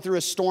was going through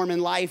a storm in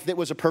life that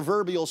was a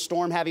proverbial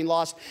storm, having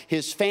lost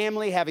his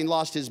family, having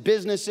lost his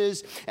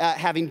businesses,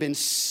 having been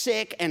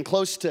sick and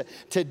close to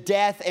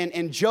death.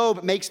 And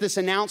Job makes this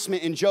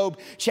announcement in Job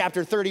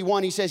chapter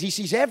 31. He says, he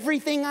sees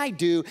everything I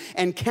do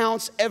and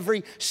counts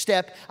every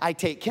step I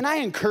take. Can I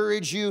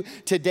encourage you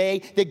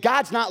today that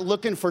God's not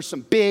looking for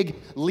some big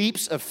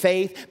leaps of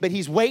faith, but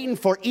he's waiting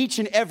for each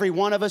and every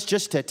one of us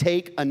just to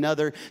take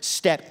another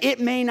step.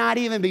 It may not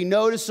even be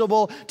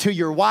noticeable to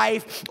your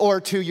wife or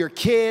to your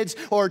kids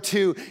or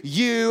to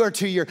you or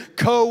to your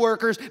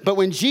coworkers, but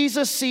when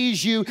Jesus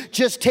sees you,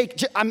 just take,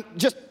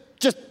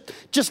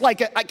 just like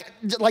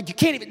you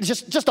can't even,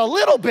 just a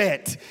little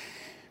bit,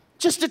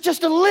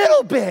 just a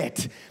little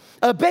bit.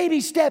 A baby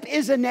step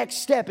is a next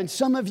step. And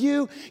some of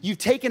you, you've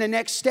taken a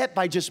next step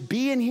by just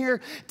being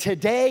here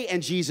today,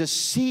 and Jesus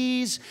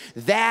sees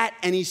that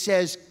and he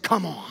says,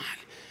 come on.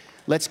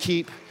 Let's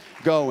keep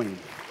going.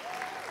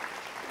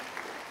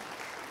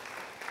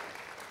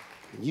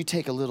 You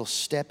take a little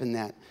step in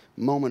that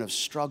moment of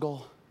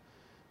struggle,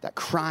 that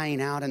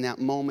crying out in that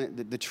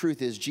moment. The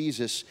truth is,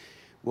 Jesus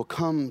will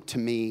come to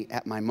me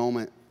at my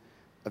moment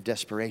of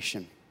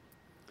desperation.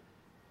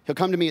 He'll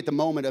come to me at the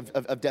moment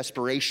of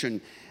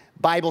desperation.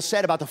 Bible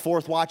said about the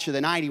fourth watch of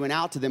the night, he went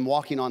out to them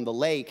walking on the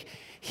lake.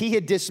 He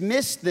had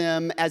dismissed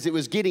them as it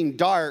was getting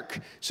dark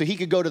so he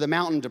could go to the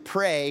mountain to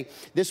pray.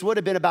 This would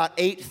have been about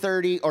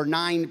 8:30 or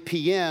 9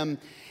 p.m.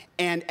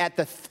 And at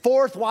the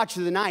fourth watch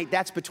of the night,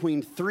 that's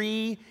between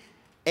 3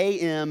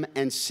 a.m.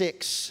 and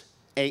 6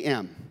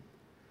 a.m.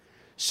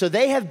 So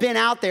they have been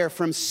out there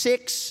from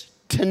 6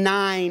 to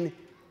 9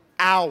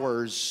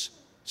 hours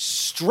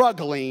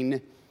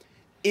struggling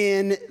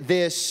in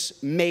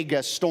this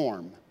mega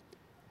storm.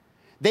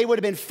 They would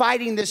have been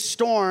fighting this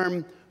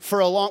storm for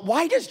a long.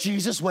 Why does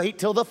Jesus wait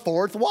till the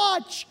fourth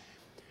watch?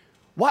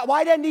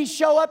 Why doesn't he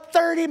show up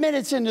 30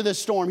 minutes into the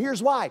storm?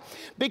 Here's why.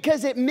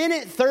 Because at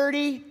minute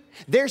 30,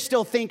 they're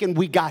still thinking,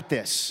 we got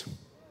this.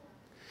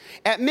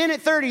 At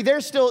minute 30, they're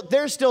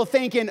still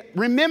thinking,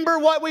 remember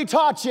what we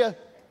taught you.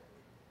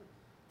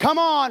 Come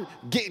on,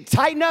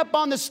 tighten up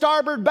on the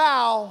starboard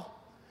bow.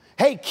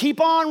 Hey, keep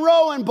on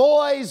rowing,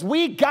 boys.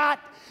 We got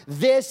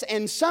this.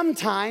 And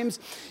sometimes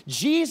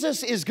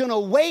Jesus is going to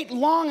wait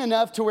long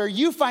enough to where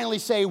you finally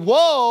say,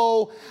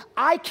 whoa,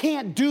 I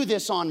can't do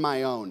this on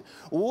my own.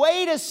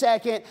 Wait a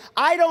second,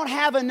 I don't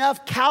have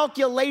enough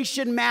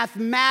calculation,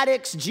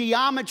 mathematics,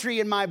 geometry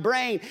in my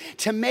brain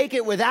to make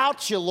it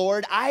without you,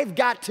 Lord. I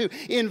got to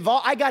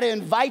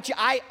invite you.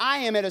 I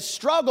am at a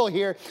struggle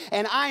here,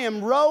 and I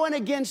am rowing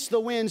against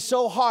the wind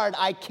so hard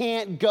I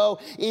can't go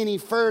any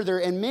further.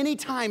 And many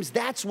times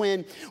that's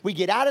when we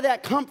get out of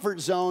that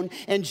comfort zone,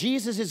 and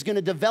Jesus is going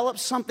to develop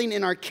something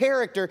in our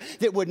character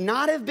that would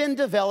not have been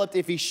developed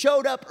if he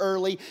showed up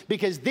early,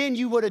 because then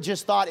you would have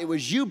just thought it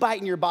was you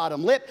biting your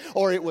bottom lip,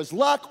 or it was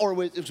luck,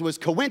 or it was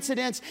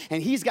coincidence.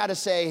 And he's got to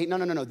say, hey,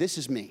 no, this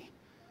is me.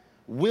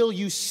 Will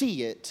you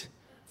see it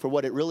for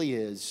what it really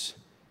is?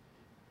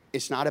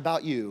 It's not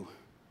about you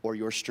or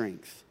your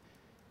strength.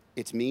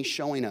 It's me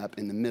showing up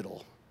in the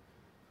middle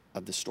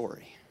of the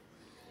story.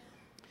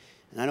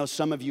 And I know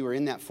some of you are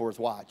in that fourth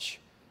watch,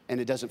 and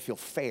it doesn't feel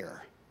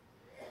fair.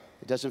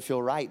 It doesn't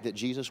feel right that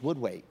Jesus would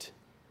wait.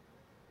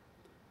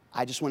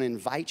 I just want to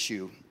invite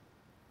you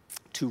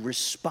to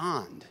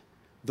respond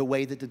the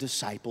way that the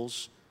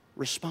disciples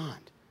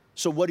respond.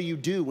 So what do you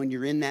do when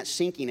you're in that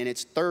sinking and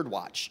it's third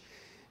watch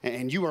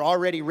and you were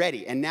already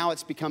ready and now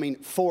it's becoming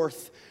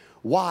fourth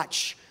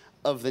watch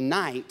of the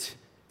night?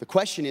 The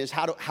question is,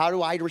 how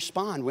do I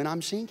respond when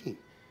I'm sinking?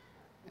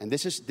 And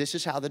this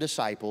is how the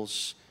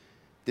disciples,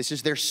 this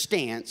is their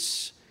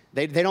stance.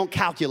 They don't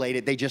calculate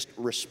it, they just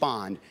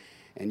respond.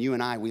 And you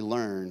and I, we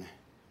learn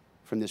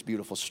from this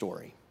beautiful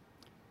story.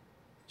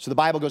 So the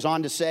Bible goes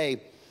on to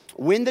say,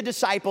 when the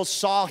disciples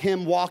saw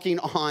him walking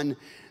on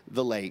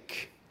the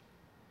lake,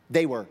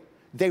 they were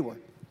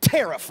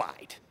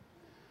terrified.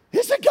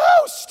 It's a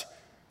ghost!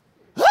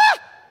 Ah!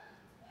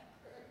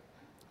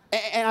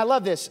 And I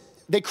love this.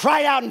 They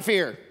cried out in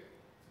fear.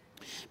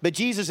 But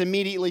Jesus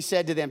immediately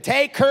said to them,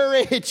 take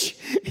courage,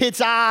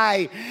 it's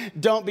I,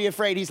 don't be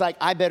afraid. He's like,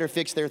 I better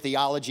fix their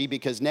theology,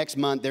 because next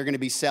month they're going to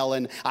be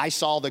selling I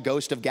Saw the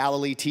Ghost of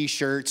Galilee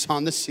t-shirts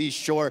on the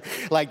seashore.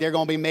 Like they're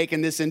going to be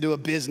making this into a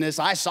business.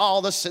 I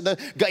saw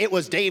it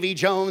was Davy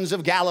Jones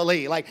of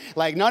Galilee. Like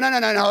no,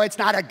 it's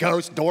not a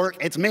ghost,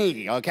 dork. It's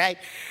me, okay?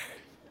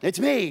 It's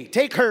me.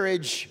 Take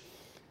courage,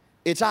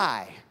 it's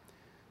I.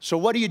 So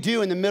what do you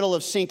do in the middle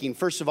of sinking?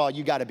 First of all,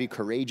 you got to be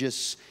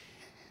courageous.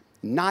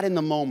 Not in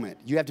the moment.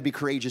 You have to be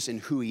courageous in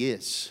who he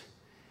is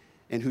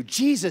and who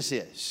Jesus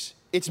is.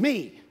 It's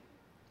me.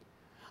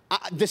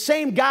 The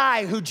same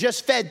guy who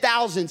just fed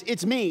thousands,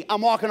 it's me.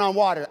 I'm walking on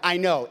water. I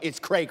know, it's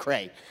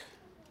cray-cray.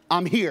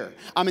 I'm here.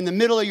 I'm in the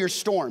middle of your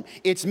storm.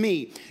 It's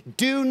me.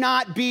 Do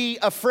not be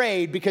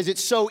afraid, because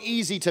it's so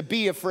easy to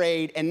be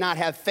afraid and not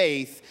have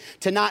faith,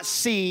 to not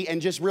see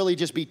and just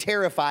be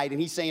terrified.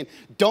 And he's saying,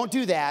 don't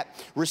do that.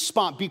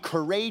 Respond. Be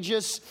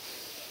courageous.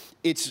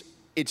 It's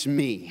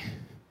me.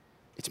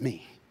 It's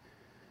me.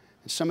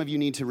 And some of you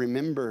need to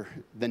remember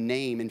the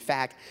name. In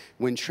fact,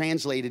 when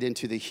translated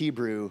into the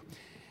Hebrew,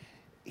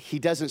 he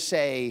doesn't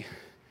say,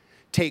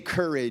 take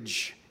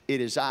courage,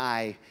 it is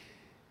I.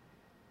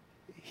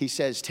 He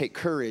says, take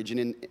courage.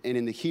 And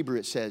in the Hebrew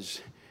it says,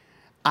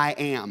 I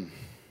am.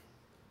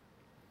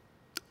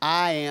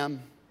 I am.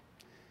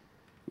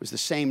 It was the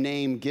same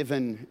name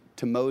given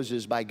to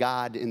Moses by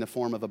God in the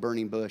form of a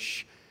burning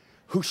bush.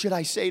 Who should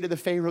I say to the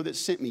Pharaoh that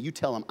sent me? You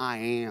tell him, I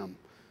am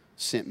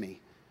sent me.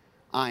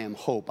 I am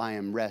hope, I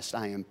am rest,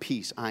 I am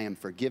peace, I am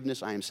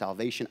forgiveness, I am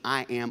salvation,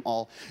 I am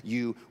all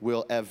you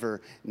will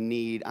ever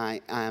need. I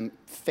am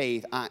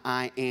faith,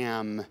 I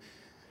am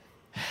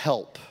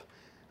help,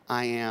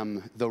 I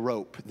am the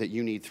rope that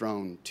you need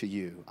thrown to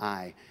you.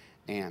 I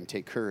am.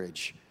 Take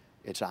courage,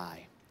 it's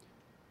I.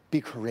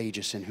 Be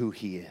courageous in who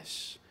he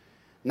is,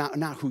 not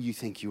who you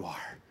think you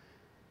are,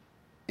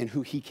 and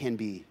who he can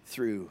be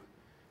through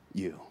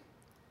you.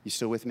 You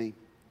still with me?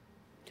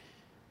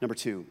 Number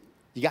two,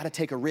 you got to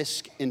take a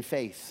risk in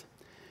faith.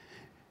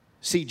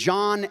 See,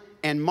 John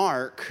and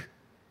Mark,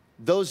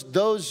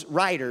 those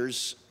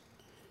writers,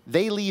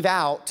 they leave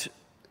out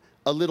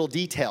a little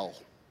detail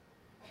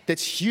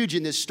that's huge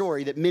in this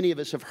story that many of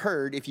us have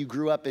heard if you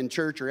grew up in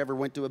church or ever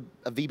went to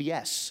a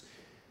VBS.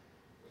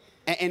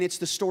 And it's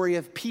the story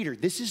of Peter.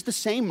 This is the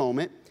same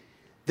moment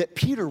that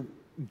Peter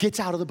gets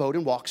out of the boat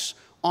and walks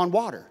on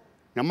water.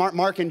 Now,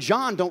 Mark and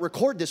John don't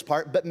record this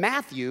part, but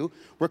Matthew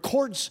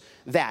records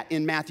that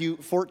in Matthew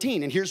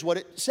 14. And here's what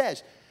it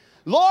says.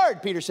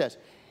 Lord, Peter says,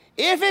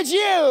 if it's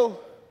you,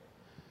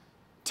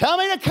 tell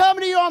me to come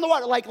to you on the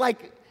water.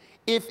 Like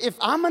if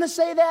I'm going to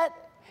say that,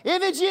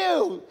 if it's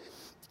you,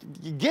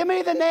 give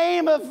me the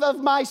name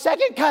of my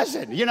second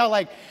cousin. You know,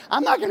 like,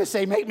 I'm not going to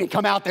say make me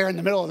come out there in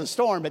the middle of the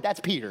storm, but that's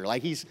Peter.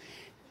 Like, he's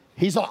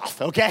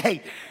off,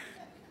 okay?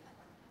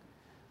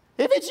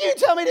 If it's you,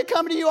 tell me to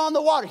come to you on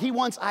the water. He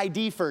wants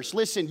ID first.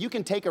 Listen, you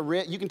can take a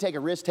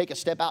risk, take a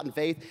step out in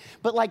faith,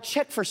 but like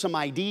check for some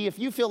ID. If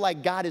you feel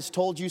like God has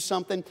told you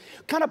something,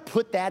 kind of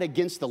put that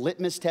against the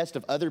litmus test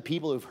of other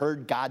people who've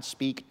heard God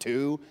speak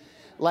too.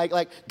 Like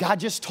God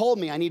just told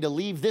me I need to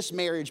leave this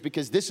marriage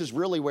because this is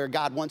really where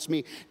God wants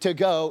me to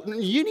go.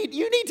 You need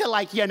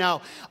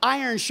to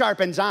iron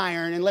sharpens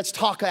iron, and let's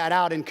talk that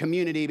out in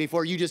community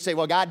before you just say,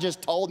 well, God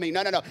just told me.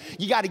 No.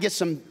 You got to get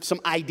some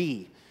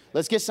ID.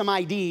 Let's get some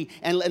ID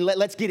and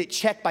let's get it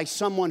checked by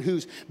someone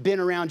who's been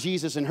around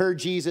Jesus and heard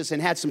Jesus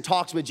and had some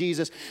talks with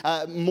Jesus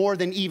more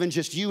than even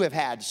just you have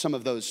had some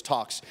of those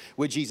talks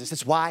with Jesus.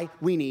 That's why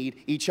we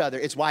need each other.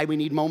 It's why we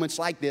need moments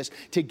like this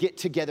to get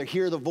together,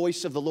 hear the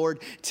voice of the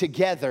Lord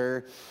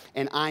together,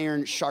 and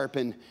iron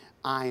sharpen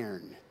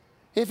iron.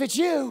 If it's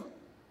you,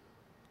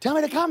 tell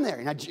me to come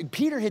there. Now,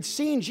 Peter had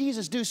seen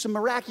Jesus do some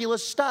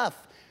miraculous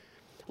stuff.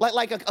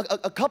 Like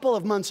a couple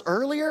of months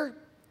earlier,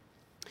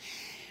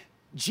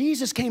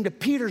 Jesus came to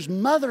Peter's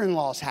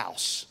mother-in-law's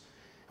house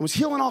and was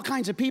healing all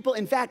kinds of people.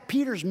 In fact,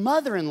 Peter's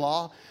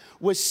mother-in-law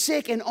was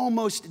sick and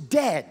almost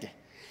dead.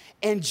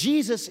 And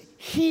Jesus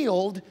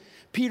healed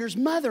Peter's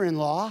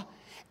mother-in-law.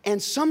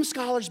 And some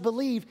scholars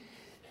believe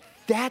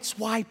that's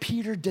why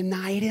Peter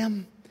denied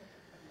him.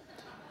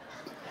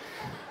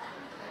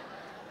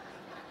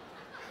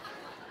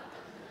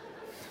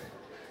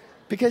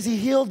 Because he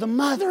healed the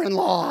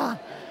mother-in-law.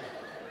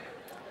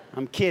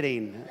 I'm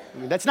kidding. I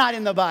mean, that's not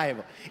in the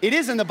Bible. It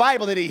is in the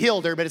Bible that he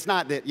healed her, but it's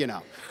not that,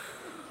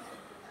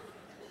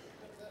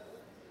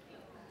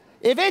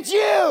 If it's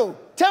you,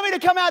 tell me to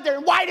come out there.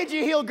 Why did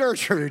you heal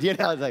Gertrude?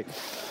 Like,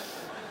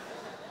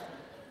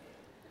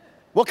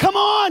 well, come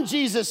on,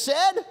 Jesus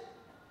said.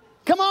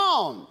 Come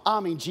on. I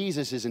mean,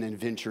 Jesus is an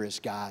adventurous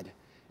God.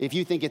 If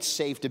you think it's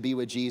safe to be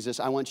with Jesus,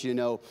 I want you to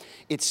know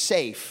it's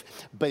safe,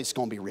 but it's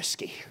going to be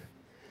risky.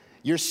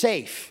 You're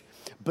safe,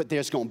 but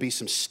there's going to be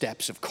some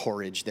steps of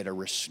courage that are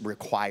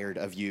required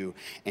of you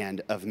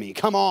and of me.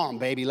 Come on,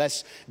 baby,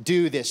 let's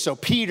do this. So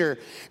Peter,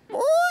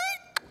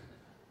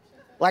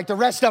 like the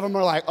rest of them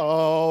are like,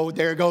 oh,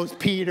 there goes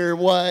Peter.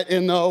 What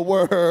in the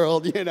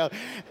world,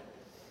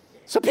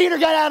 So Peter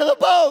got out of the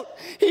boat.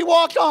 He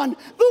walked on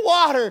the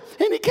water,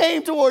 and he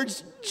came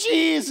towards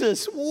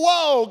Jesus.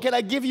 Whoa, can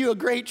I give you a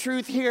great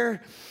truth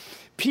here?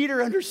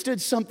 Peter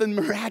understood something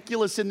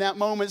miraculous in that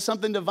moment,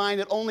 something divine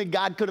that only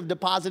God could have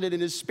deposited in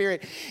his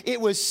spirit. It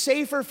was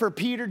safer for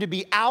Peter to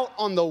be out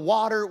on the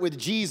water with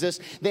Jesus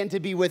than to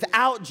be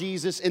without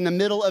Jesus in the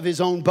middle of his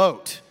own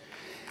boat.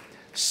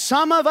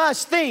 Some of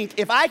us think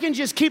if I can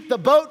just keep the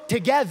boat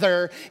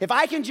together, if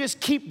I can just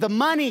keep the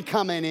money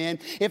coming in,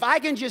 if I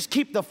can just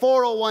keep the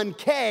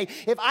 401k,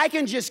 if I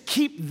can just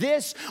keep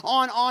this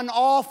on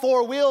all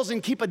four wheels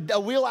and keep a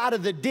wheel out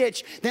of the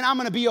ditch, then I'm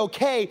going to be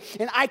okay,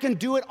 and I can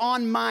do it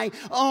on my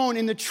own.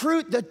 And the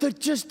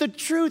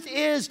truth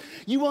is,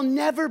 you will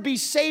never be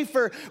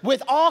safer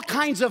with all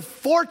kinds of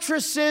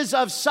fortresses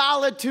of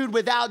solitude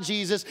without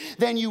Jesus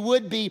than you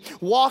would be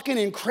walking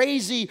in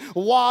crazy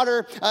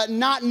water,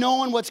 not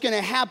knowing what's going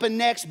to happen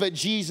next, but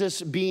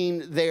Jesus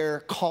being there,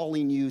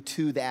 calling you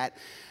to that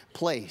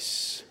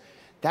place.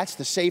 That's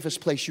the safest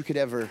place you could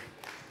ever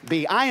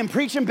be. I am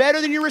preaching better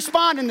than you're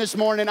responding this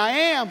morning. I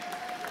am.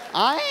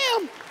 I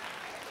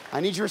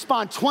need you to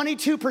respond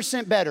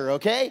 22% better,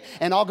 okay?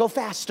 And I'll go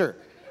faster.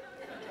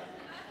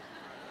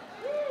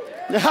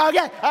 Okay,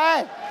 all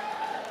right.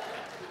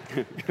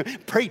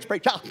 Preach.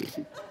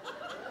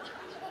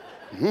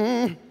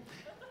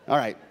 All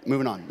right,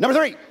 moving on. Number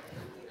 3.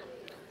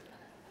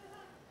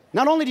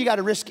 Not only do you got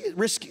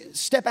to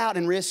step out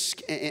and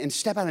risk and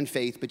step out in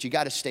faith, but you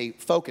got to stay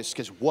focused,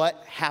 because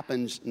what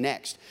happens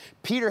next?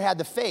 Peter had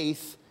the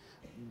faith,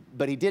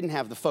 but he didn't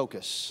have the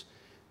focus.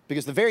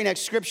 Because the very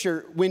next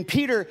scripture, when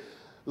Peter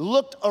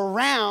looked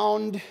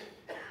around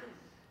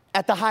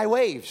at the high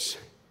waves,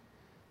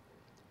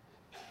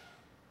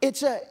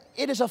 it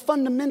is a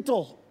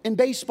fundamental in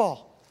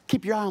baseball.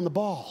 Keep your eye on the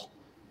ball.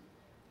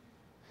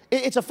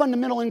 It's a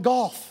fundamental in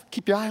golf.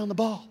 Keep your eye on the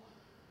ball.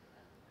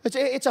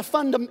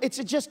 It's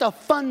just a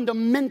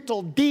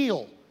fundamental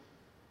deal.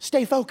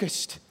 Stay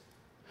focused.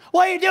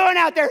 What are you doing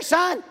out there,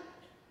 son?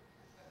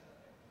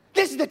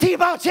 This is the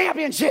T-ball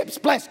championships,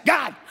 bless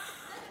God.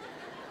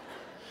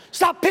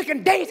 Stop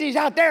picking daisies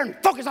out there and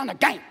focus on the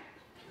game.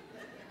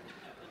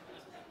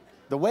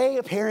 The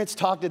way parents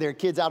talk to their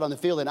kids out on the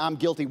field, and I'm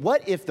guilty.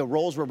 What if the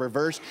roles were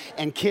reversed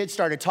and kids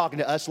started talking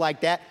to us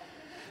like that?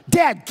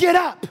 Dad, get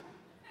up.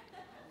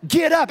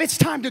 Get up. It's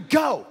time to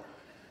go.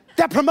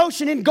 That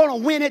promotion isn't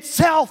going to win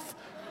itself.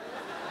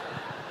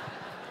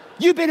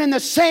 You've been in the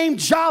same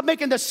job,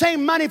 making the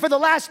same money for the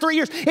last 3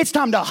 years. It's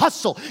time to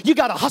hustle. You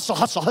got to hustle,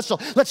 hustle,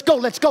 hustle. Let's go,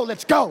 let's go,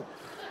 let's go.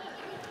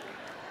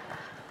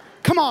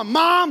 Come on,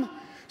 Mom.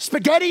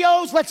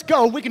 SpaghettiOs, let's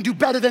go. We can do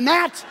better than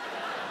that.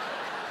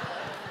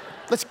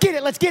 Let's get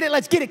it, let's get it,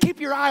 let's get it. Keep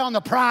your eye on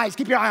the prize.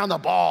 Keep your eye on the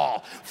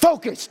ball.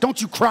 Focus.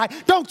 Don't you cry.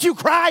 Don't you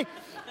cry.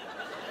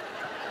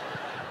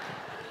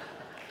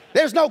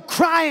 There's no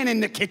crying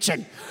in the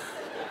kitchen.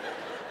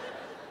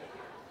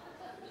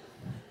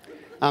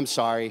 I'm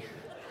sorry.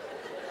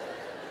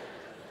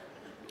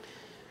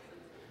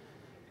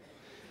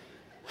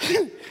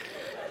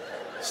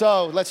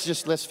 So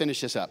let's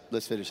finish this up.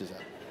 Let's finish this up.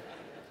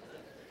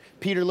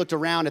 Peter looked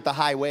around at the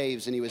high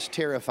waves and he was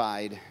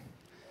terrified.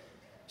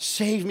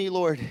 Save me,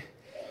 Lord,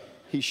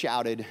 he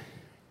shouted.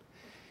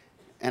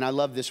 And I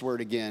love this word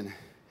again.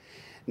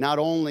 Not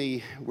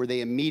only were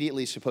they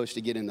immediately supposed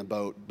to get in the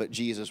boat, but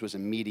Jesus was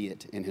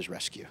immediate in his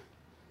rescue.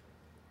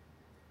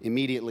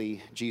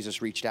 Immediately,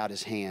 Jesus reached out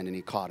his hand and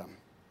he caught him.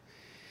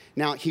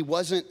 Now, he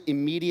wasn't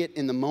immediate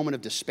in the moment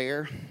of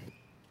despair,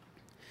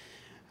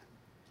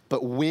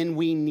 but when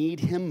we need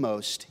him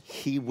most,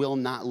 he will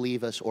not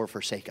leave us or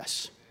forsake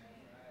us.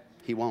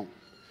 He won't.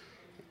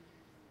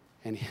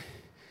 And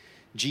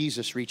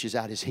Jesus reaches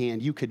out his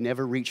hand. You could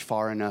never reach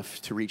far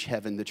enough to reach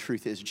heaven. The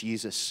truth is,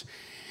 Jesus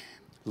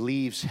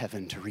leaves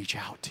heaven to reach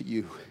out to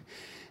you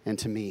and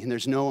to me. And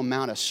there's no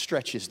amount of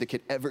stretches that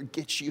could ever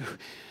get you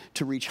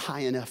to reach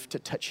high enough to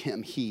touch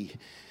him. He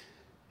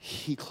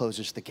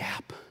closes the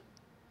gap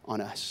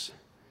on us.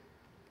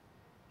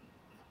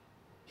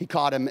 He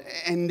caught him.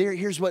 And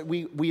here's what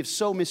we have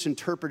so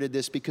misinterpreted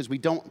this because we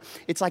don't,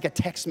 it's like a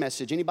text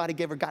message. Anybody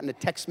ever gotten a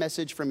text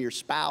message from your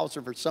spouse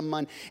or for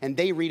someone and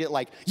they read it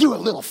like, you a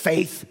little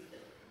faith?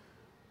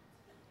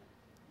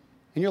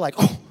 And you're like,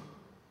 oh,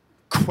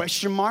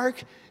 question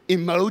mark,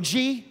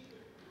 emoji,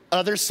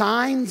 other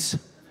signs.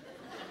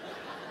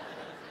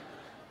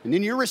 And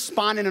then you're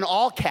responding in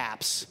all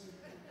caps.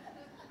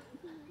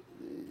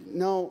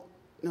 No,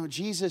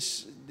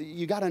 Jesus,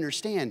 you got to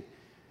understand,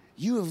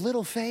 you have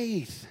little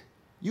faith.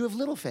 You have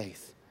little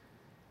faith.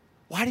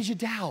 Why did you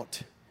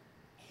doubt?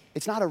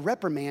 It's not a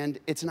reprimand,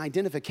 it's an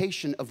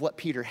identification of what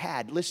Peter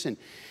had. Listen,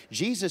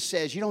 Jesus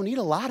says you don't need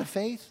a lot of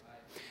faith.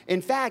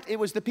 In fact, it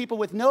was the people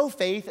with no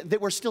faith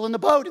that were still in the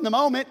boat in the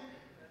moment.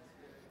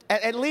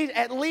 At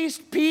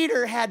least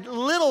Peter had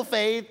little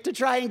faith to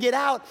try and get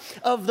out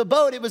of the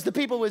boat. It was the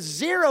people with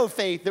zero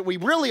faith that we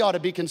really ought to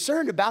be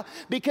concerned about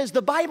because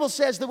the Bible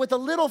says that with a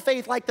little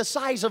faith like the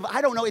size of,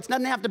 I don't know, it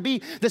doesn't have to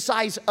be the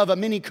size of a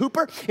Mini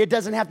Cooper. It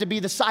doesn't have to be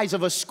the size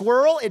of a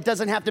squirrel. It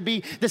doesn't have to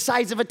be the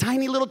size of a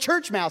tiny little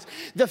church mouse.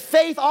 The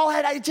faith all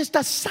had just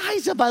the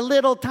size of a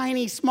little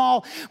tiny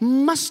small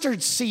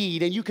mustard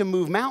seed. And you can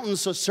move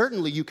mountains, so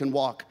certainly you can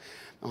walk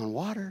on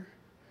water.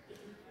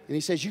 And he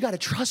says, you got to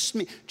trust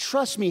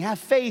me, have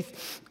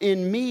faith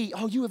in me.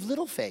 Oh, you have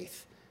little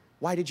faith.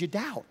 Why did you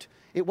doubt?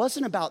 It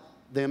wasn't about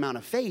the amount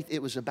of faith.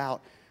 It was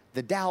about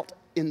the doubt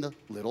in the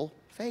little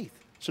faith.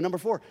 So number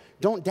 4,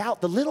 don't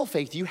doubt the little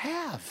faith you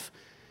have.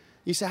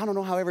 You say, I don't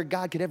know how ever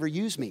God could ever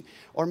use me.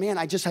 Or man,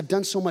 I've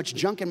done so much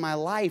junk in my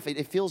life.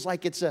 It feels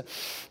like it's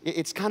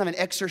kind of an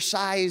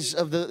exercise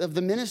of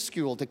the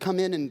minuscule to come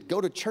in and go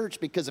to church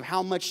because of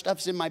how much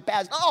stuff's in my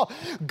past. Oh,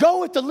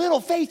 go with the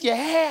little faith you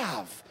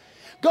have.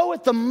 Go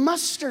with the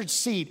mustard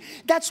seed.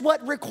 That's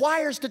what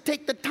requires to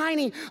take the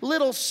tiny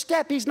little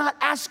step. He's not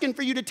asking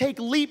for you to take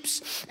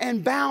leaps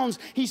and bounds.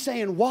 He's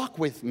saying, walk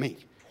with me.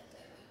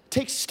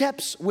 Take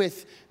steps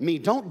with me.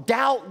 Don't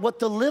doubt what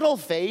the little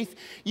faith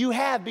you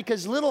have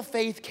because little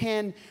faith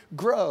can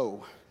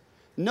grow.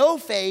 No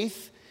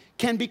faith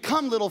can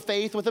become little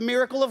faith with a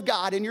miracle of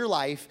God in your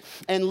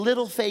life, and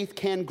little faith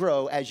can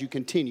grow as you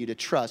continue to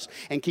trust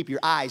and keep your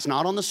eyes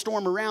not on the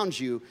storm around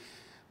you,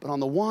 but on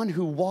the one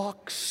who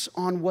walks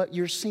on what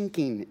you're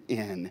sinking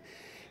in.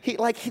 He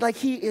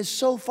is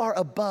so far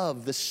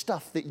above the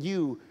stuff that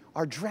you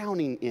are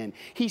drowning in.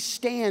 He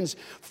stands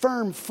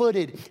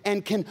firm-footed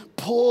and can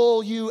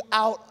pull you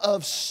out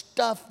of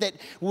stuff that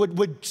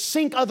would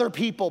sink other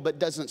people but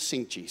doesn't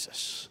sink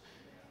Jesus.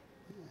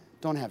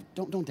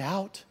 Don't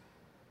doubt.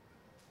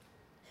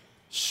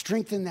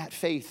 Strengthen that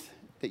faith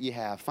that you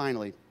have.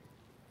 Finally,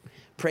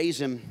 praise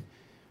him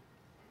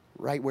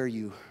right where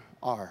you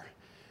are.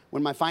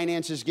 When my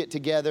finances get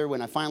together,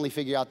 when I finally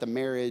figure out the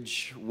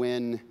marriage,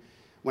 when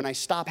I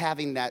stop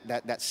having that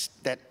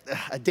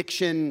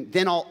addiction,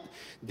 then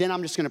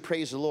I'm just going to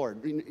praise the Lord.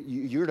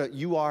 You're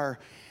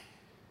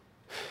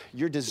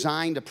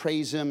designed to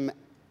praise him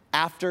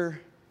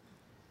after,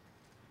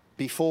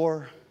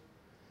 before,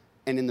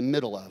 and in the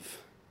middle of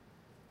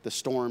the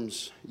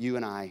storms you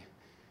and I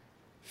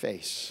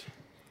face.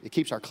 It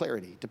keeps our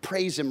clarity to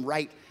praise him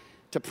right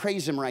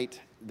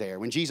there.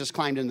 When Jesus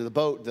climbed into the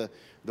boat,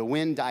 the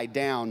wind died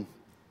down,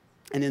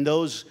 and then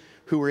those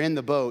who were in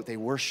the boat, they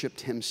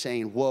worshiped him,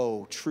 saying,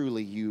 "Whoa,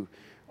 truly you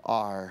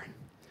are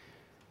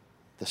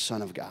the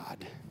Son of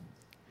God."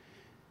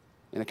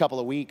 In a couple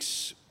of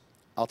weeks,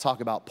 I'll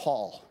talk about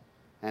Paul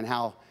and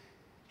how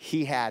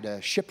he had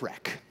a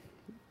shipwreck.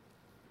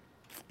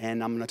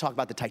 And I'm going to talk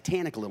about the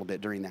Titanic a little bit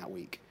during that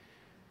week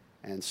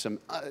and some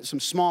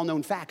small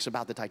known facts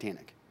about the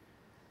Titanic.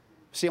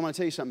 See, I want to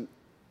tell you something.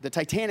 The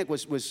Titanic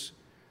was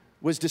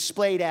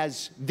displayed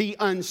as the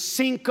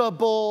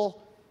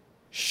unsinkable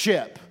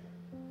ship.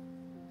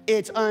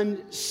 It's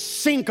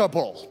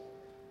unsinkable.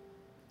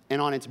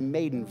 And on its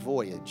maiden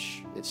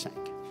voyage, it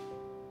sank.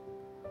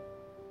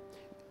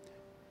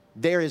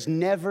 There has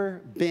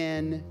never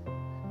been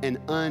an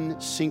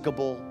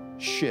unsinkable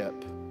ship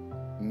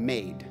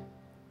made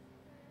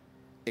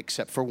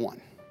except for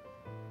one.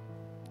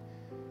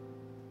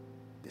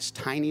 This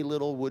tiny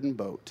little wooden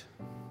boat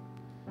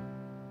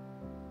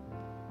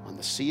on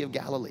the Sea of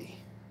Galilee,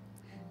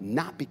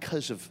 not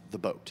because of the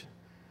boat,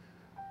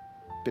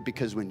 but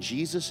because when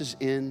Jesus is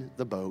in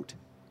the boat,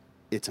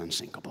 it's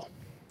unsinkable.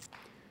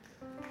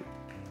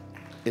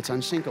 It's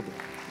unsinkable.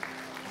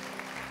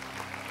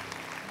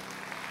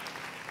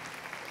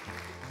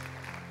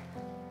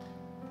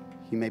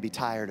 You may be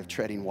tired of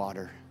treading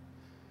water.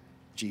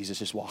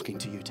 Jesus is walking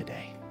to you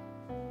today.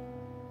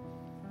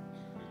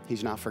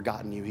 He's not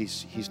forgotten you.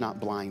 He's not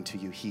blind to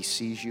you. He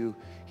sees you.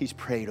 He's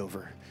prayed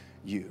over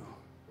you.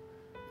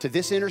 To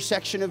this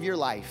intersection of your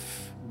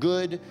life,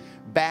 good,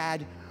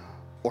 bad,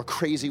 or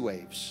crazy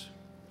waves.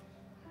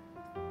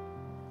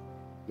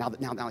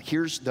 Now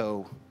here's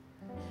though,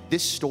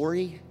 this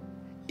story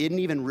isn't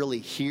even really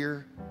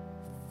here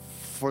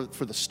for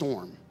the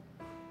storm.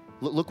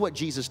 Look what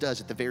Jesus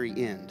does at the very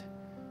end.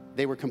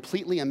 They were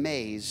completely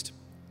amazed,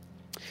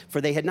 for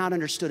they had not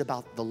understood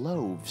about the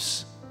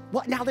loaves.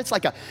 What? Now that's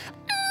like a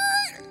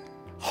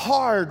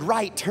hard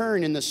right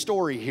turn in the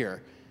story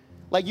here.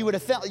 Like you would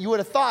have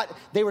thought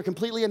they were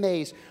completely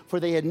amazed, for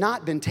they had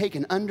not been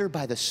taken under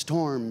by the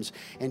storms.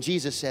 And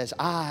Jesus says,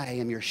 "I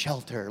am your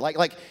shelter."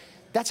 Like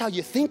that's how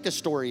you think the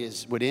story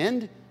would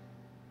end.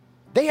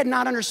 They had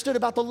not understood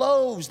about the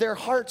loaves. Their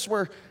hearts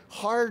were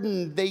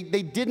hardened.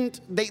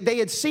 They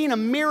had seen a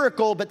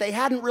miracle, but they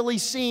hadn't really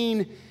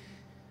seen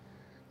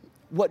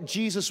what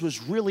Jesus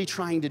was really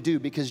trying to do,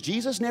 because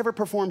Jesus never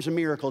performs a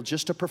miracle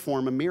just to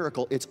perform a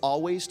miracle. It's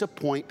always to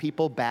point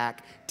people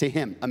back to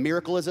him. A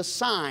miracle is a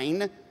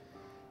sign.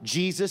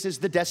 Jesus is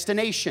the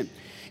destination.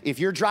 If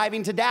you're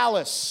driving to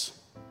Dallas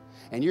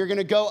and you're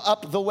gonna go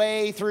up the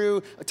way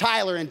through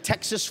Tyler and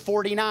Texas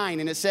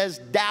 49 and it says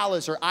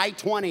Dallas or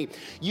I-20,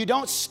 you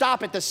don't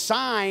stop at the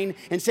sign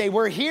and say,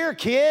 "We're here,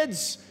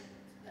 kids.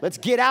 Let's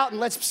get out and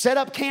let's set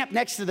up camp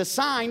next to the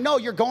sign." No,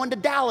 you're going to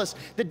Dallas.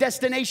 The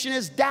destination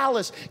is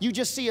Dallas. You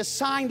just see a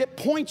sign that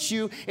points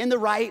you in the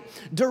right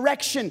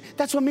direction.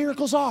 That's what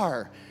miracles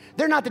are.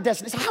 They're not the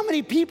destination. How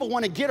many people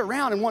want to get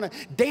around and want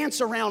to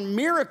dance around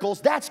miracles?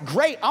 That's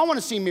great. I want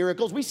to see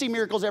miracles. We see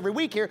miracles every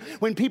week here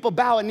when people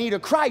bow in need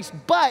of Christ.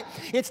 But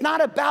it's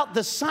not about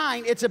the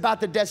sign. It's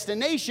about the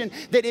destination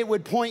that it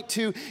would point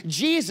to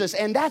Jesus.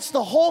 And that's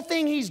the whole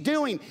thing he's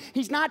doing.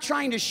 He's not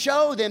trying to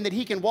show them that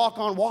he can walk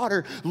on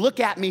water.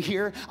 Look at me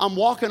here. I'm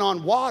walking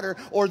on water,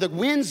 or the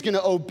wind's going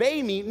to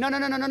obey me.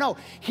 No.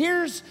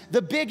 Here's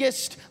the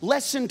biggest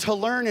lesson to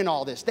learn in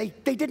all this. They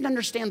didn't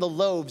understand the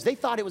loaves. They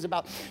thought it was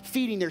about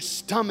feeding their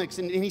stomachs,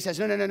 and he says,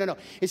 no.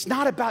 It's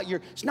not about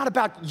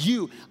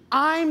you.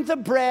 I'm the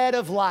bread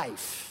of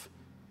life.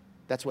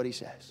 That's what he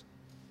says.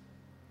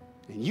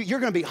 And you're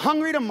going to be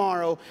hungry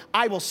tomorrow.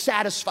 I will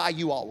satisfy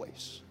you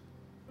always.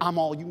 I'm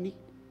all you need.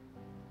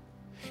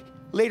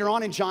 Later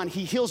on in John,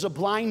 he heals a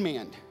blind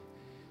man.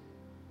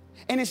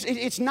 And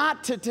it's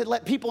not to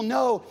let people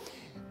know,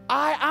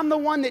 I'm the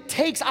one that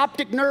takes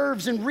optic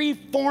nerves and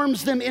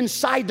reforms them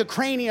inside the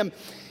cranium.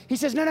 He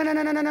says,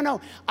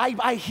 no.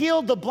 I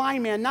healed the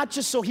blind man, not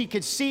just so he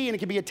could see and it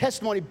could be a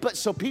testimony, but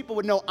so people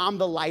would know I'm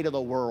the light of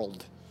the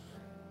world.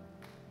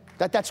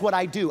 That's what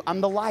I do.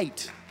 I'm the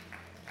light.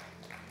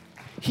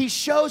 He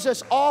shows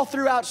us all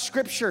throughout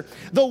Scripture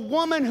the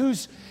woman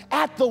who's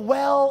at the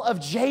well of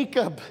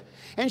Jacob.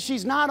 And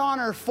she's not on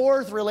her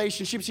fourth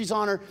relationship, she's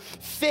on her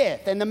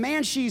fifth. And the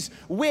man she's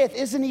with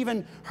isn't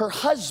even her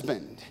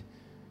husband.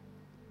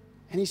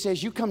 And he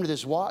says, you come to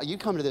this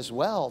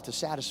well to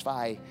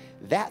satisfy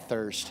that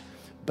thirst,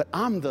 but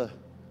I'm the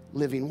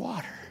living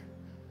water.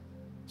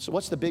 So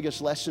what's the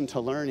biggest lesson to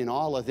learn in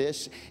all of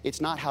this?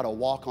 It's not how to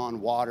walk on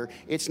water.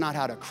 It's not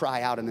how to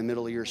cry out in the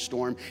middle of your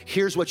storm.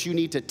 Here's what you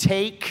need to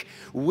take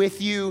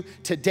with you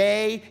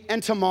today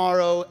and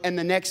tomorrow and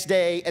the next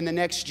day and the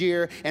next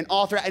year and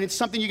all throughout. And it's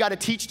something you got to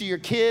teach to your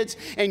kids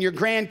and your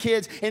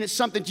grandkids. And it's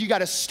something you got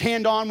to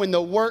stand on when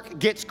the work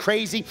gets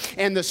crazy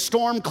and the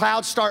storm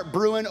clouds start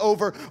brewing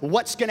over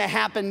what's going to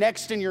happen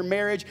next in your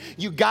marriage.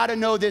 You got to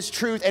know this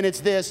truth, and it's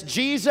this: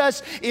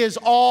 Jesus is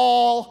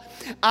all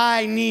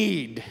I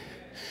need.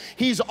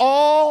 He's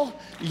all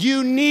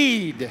you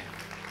need.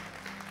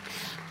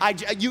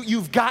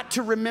 You've got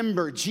to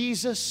remember,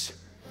 Jesus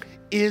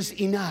is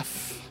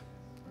enough.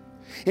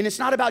 And it's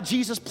not about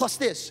Jesus plus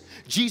this,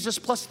 Jesus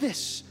plus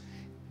this.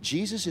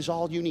 Jesus is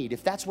all you need.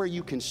 If that's where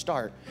you can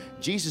start,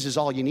 Jesus is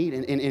all you need.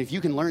 And if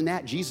you can learn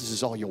that, Jesus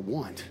is all you'll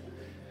want.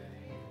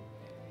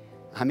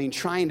 I mean,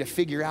 trying to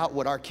figure out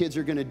what our kids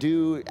are going to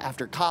do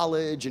after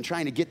college and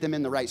trying to get them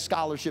in the right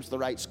scholarships, the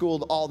right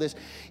school, all this.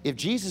 If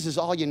Jesus is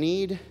all you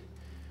need,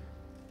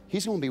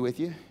 he's going to be with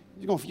you.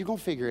 You're going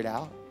to figure it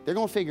out. They're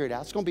going to figure it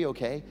out. It's going to be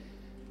okay.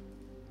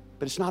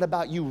 But it's not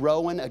about you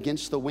rowing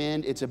against the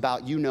wind. It's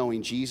about you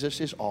knowing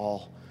Jesus is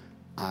all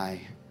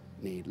I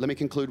need. Let me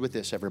conclude with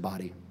this,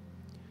 everybody.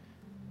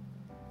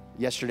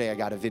 Yesterday, I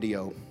got a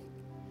video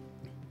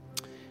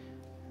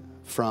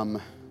from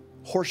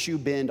Horseshoe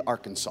Bend,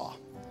 Arkansas.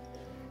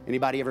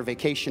 Anybody ever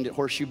vacationed at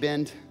Horseshoe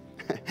Bend?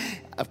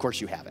 Of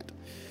course you haven't.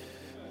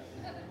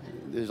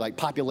 There's like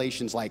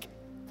populations like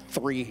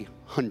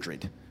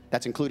 300.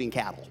 That's including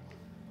cattle.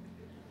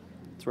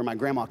 It's where my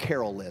grandma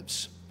Carol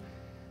lives.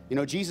 You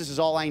know, Jesus is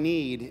all I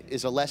need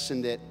is a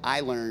lesson that I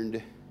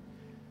learned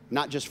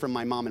not just from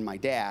my mom and my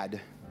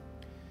dad,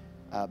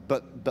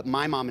 but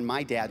my mom and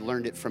my dad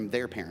learned it from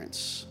their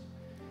parents.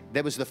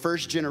 That was the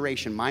first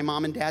generation. My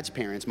mom and dad's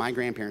parents, my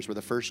grandparents, were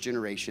the first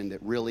generation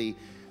that really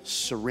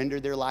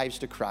surrendered their lives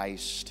to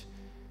Christ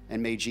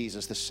and made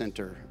Jesus the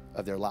center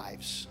of their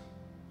lives.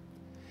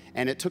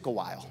 And it took a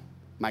while.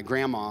 My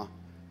grandma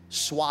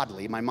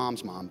Swadley, my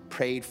mom's mom,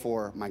 prayed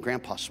for my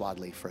grandpa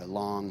Swadley for a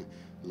long,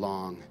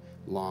 long,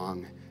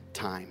 long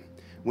time.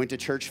 Went to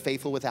church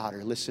faithful without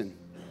her. Listen,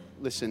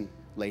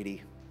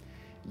 lady,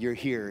 you're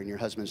here and your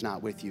husband's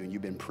not with you and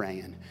you've been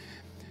praying.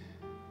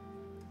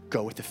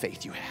 Go with the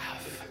faith you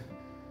have.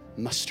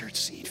 Mustard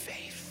seed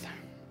faith.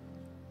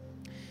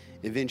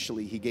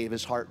 Eventually, he gave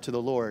his heart to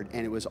the Lord,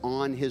 and it was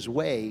on his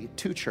way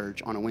to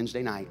church on a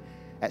Wednesday night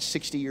at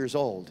 60 years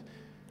old.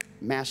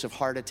 Massive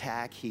heart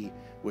attack. He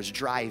was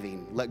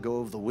driving, let go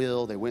of the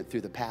wheel. They went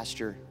through the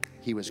pasture.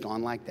 He was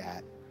gone like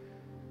that.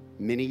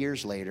 Many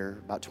years later,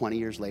 about 20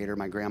 years later,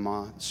 my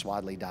grandma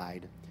Swadley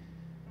died.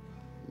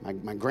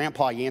 My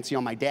grandpa Yancey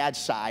on my dad's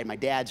side, my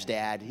dad's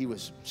dad, he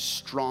was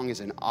strong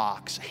as an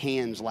ox,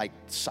 hands like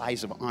the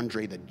size of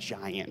Andre the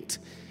Giant,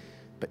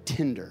 but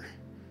tender.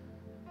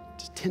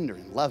 Just tender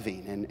and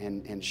loving,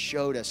 and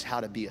showed us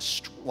how to be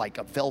like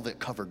a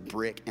velvet-covered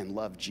brick and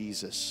love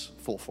Jesus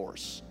full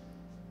force.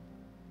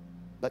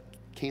 But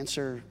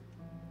cancer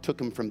took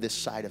him from this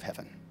side of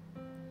heaven.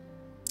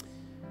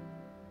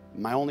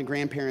 My only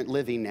grandparent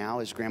living now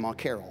is Grandma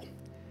Carol.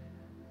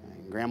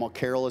 Grandma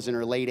Carol is in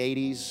her late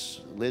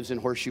 80s, lives in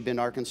Horseshoe Bend,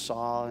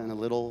 Arkansas, in a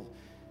little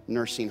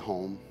nursing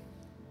home.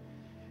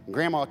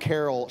 Grandma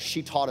Carol,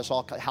 she taught us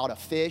all how to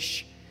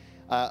fish.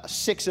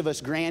 6 of us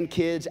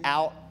grandkids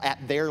out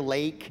at their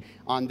lake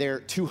on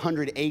their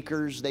 200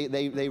 acres.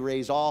 They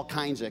raise all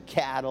kinds of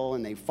cattle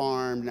and they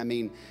farmed. I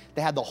mean,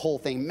 they had the whole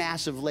thing,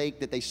 massive lake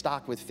that they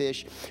stocked with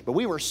fish. But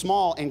we were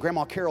small and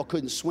Grandma Carol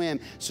couldn't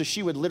swim, so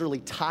she would literally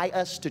tie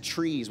us to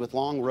trees with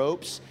long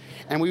ropes,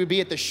 and we would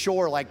be at the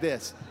shore like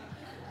this.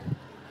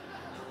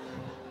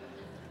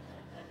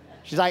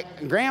 She's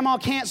like, Grandma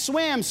can't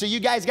swim, so you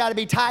guys got to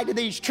be tied to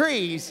these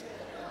trees.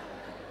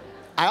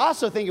 I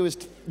also think it was,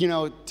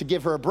 to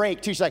give her a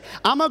break, too. She's like,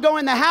 I'm going to go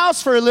in the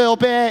house for a little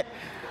bit.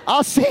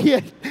 I'll see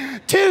you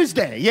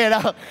Tuesday,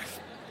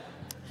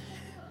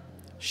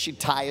 She'd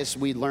tie us.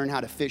 We'd learn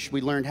how to fish.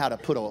 We learned how to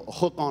put a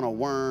hook on a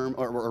worm,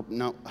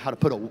 how to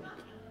put a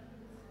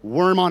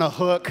worm on a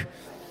hook.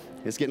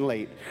 It's getting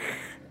late.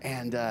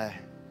 And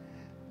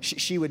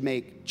she would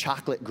make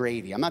chocolate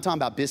gravy. I'm not talking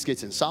about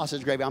biscuits and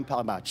sausage gravy. I'm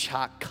talking about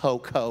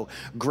cocoa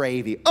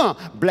gravy.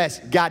 Bless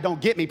God,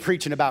 don't get me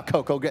preaching about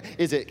cocoa.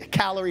 Is it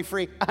calorie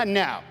free?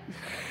 No.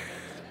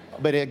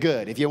 But it's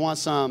good. If you want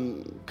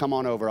some, come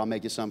on over. I'll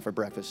make you some for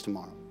breakfast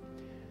tomorrow.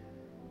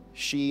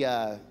 She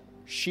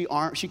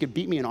could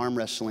beat me in arm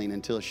wrestling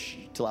until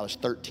I was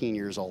 13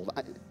 years old.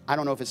 I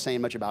don't know if it's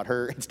saying much about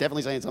her. It's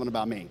definitely saying something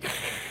about me.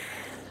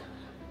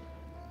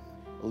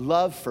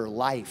 Love for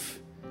life.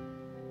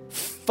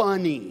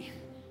 Funny,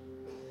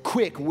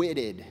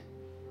 quick-witted,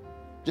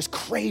 just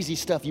crazy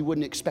stuff you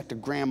wouldn't expect a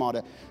grandma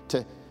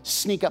to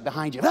sneak up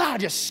behind you,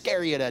 just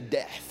scare you to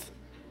death.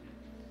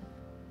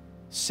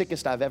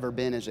 Sickest I've ever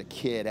been as a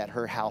kid at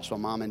her house while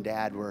mom and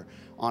dad were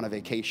on a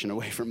vacation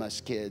away from us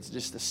kids.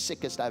 Just the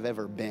sickest I've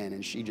ever been,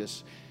 and she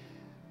just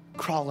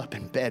crawl up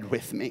in bed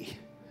with me,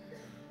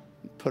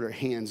 put her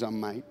hands on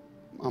my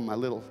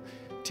little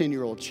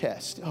 10-year-old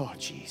chest. Oh,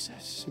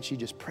 Jesus. And she'd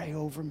just pray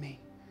over me.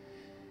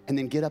 And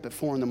then get up at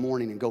 4 in the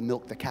morning and go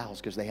milk the cows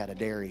because they had a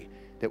dairy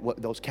that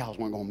those cows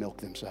weren't going to milk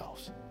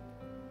themselves.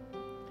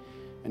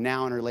 And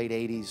now in her late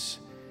 80s,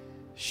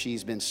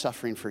 she's been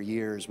suffering for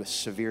years with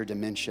severe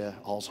dementia,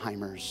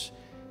 Alzheimer's,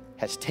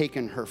 has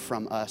taken her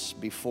from us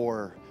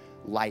before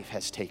life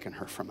has taken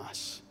her from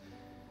us.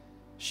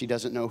 She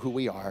doesn't know who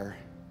we are.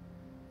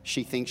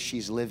 She thinks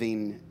she's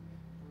living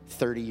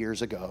 30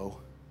 years ago.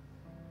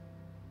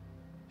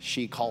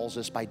 She calls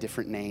us by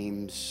different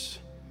names.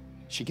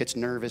 She gets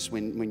nervous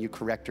when you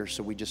correct her,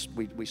 so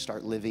we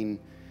start living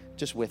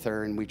just with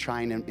her, and we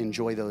try and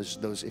enjoy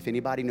those. If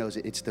anybody knows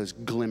it, it's those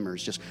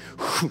glimmers. Just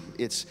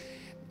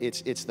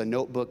It's the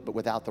Notebook, but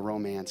without the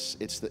romance.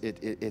 It's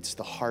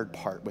the hard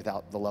part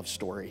without the love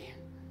story.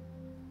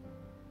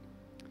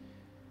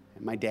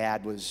 And my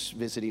dad was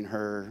visiting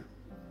her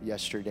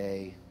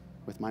yesterday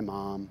with my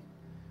mom.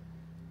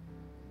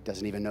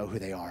 Doesn't even know who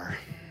they are.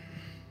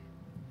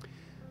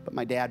 But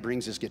my dad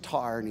brings his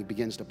guitar and he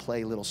begins to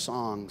play little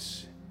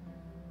songs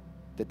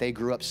that they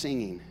grew up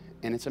singing.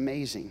 And it's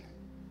amazing.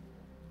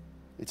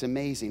 It's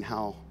amazing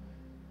how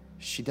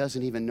she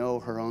doesn't even know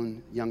her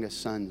own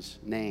youngest son's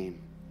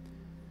name.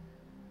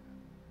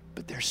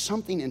 But there's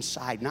something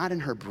inside, not in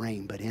her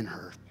brain, but in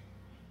her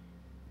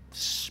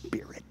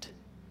spirit,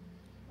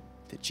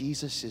 that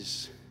Jesus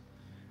is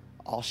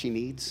all she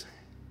needs.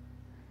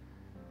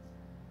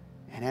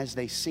 And as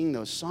they sing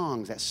those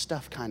songs, that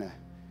stuff kind of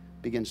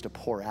begins to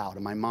pour out.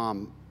 And my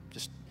mom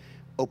just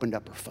opened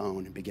up her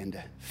phone and began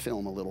to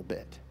film a little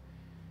bit.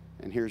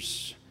 And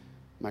here's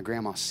my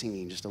grandma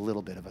singing just a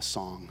little bit of a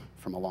song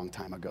from a long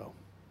time ago.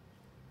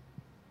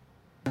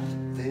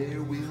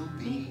 There will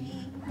be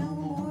no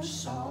more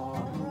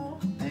sorrow,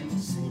 pain,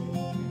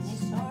 sin,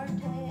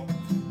 heartache,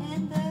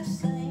 and the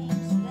saints,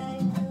 they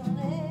will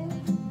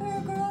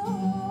never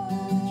grow.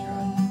 That's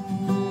right.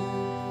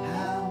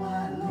 How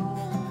I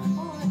long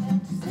for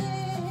that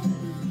city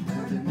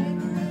where there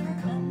never ever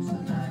comes a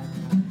night.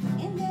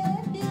 In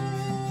that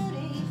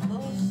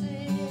beautiful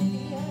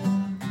city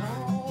of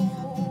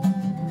gold,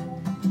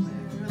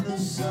 where the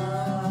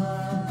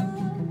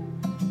sun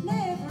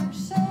never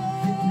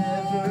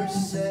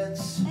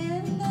sets.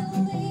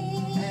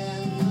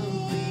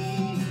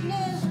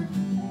 That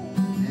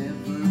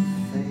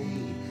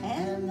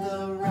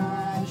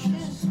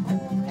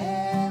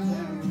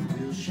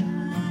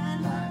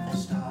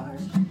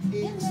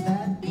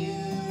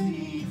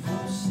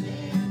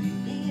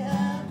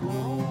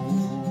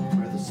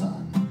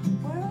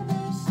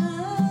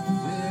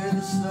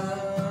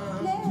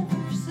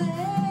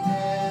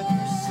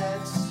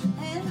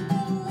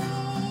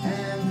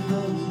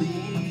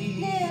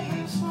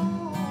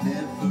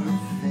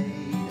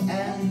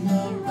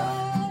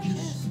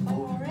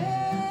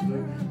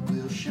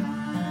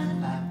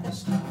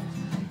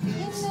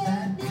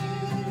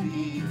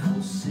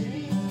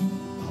city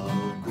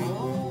of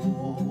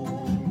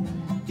gold.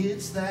 It's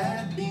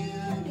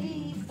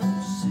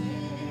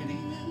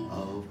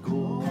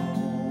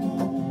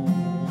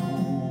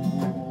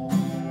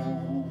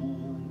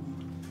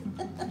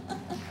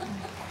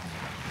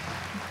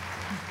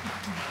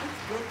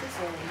good to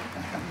sing.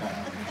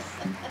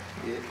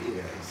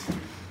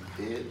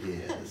 It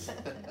is.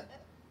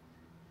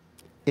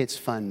 It's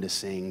fun to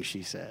sing,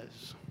 she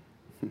says.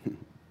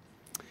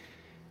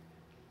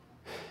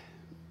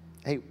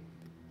 Hey,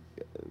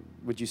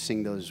 would you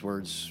sing those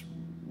words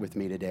with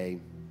me today?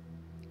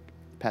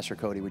 Pastor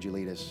Cody, would you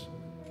lead us?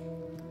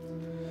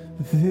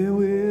 There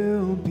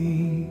will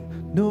be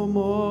no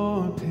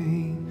more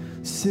pain,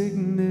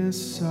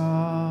 sickness,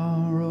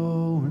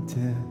 sorrow, and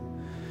death.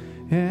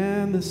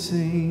 And the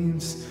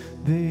saints,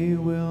 they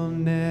will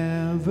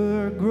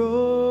never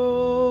grow.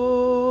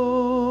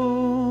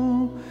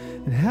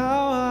 And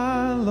how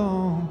I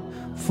long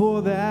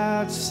for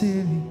that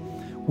city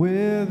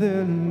where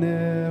there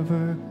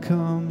never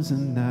comes a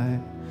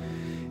night.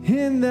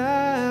 In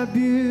that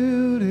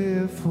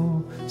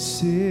beautiful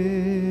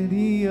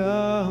city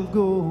of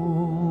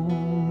gold,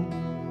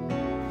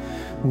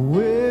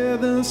 where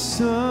the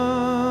sun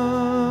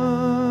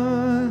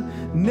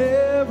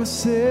never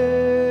sets,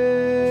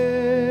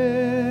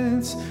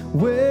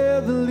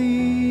 where the leaves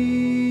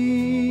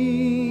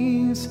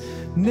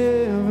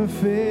never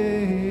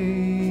fade,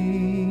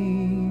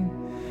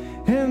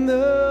 and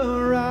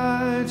the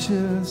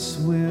righteous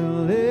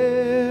will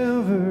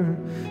ever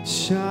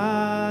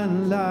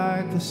shine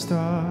like the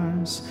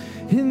stars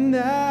in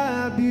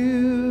that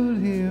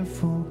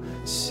beautiful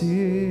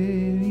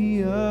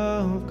city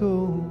of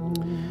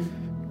gold.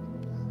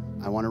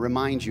 I want to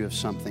remind you of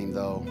something,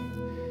 though.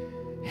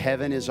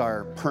 Heaven is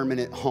our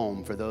permanent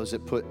home for those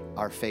that put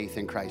our faith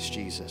in Christ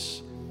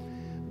Jesus.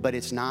 But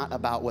it's not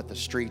about what the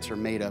streets are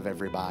made of,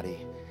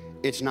 everybody.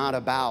 It's not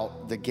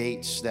about the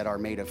gates that are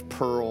made of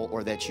pearl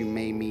or that you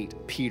may meet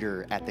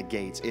Peter at the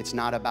gates. It's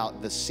not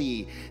about the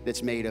sea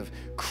that's made of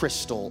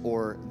crystal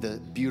or the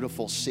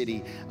beautiful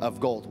city of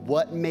gold.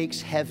 What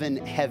makes heaven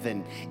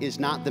heaven is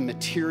not the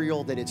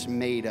material that it's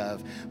made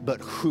of,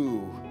 but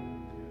who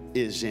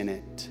is in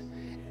it.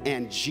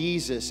 And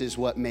Jesus is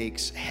what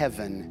makes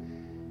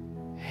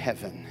heaven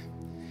heaven.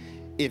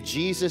 If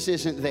Jesus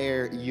isn't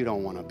there, you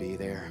don't want to be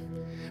there.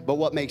 But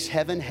what makes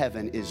heaven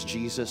heaven is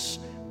Jesus'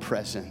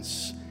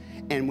 presence.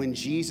 And when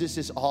Jesus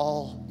is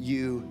all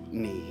you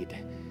need,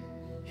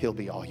 he'll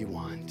be all you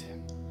want.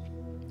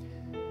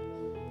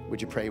 Would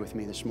you pray with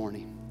me this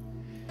morning?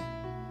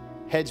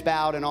 Heads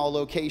bowed in all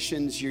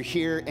locations. You're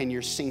here and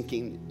you're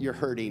sinking. You're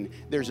hurting.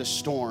 There's a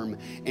storm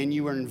and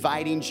you are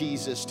inviting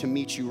Jesus to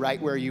meet you right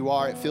where you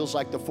are. It feels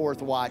like the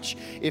fourth watch.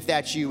 If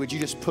that's you, would you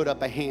just put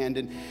up a hand?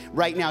 And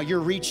right now you're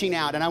reaching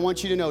out, and I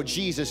want you to know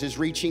Jesus is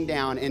reaching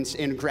down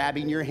and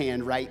grabbing your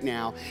hand right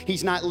now.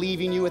 He's not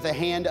leaving you with a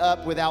hand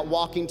up without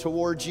walking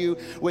towards you,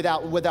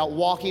 without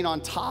walking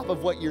on top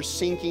of what you're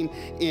sinking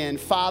in.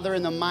 Father,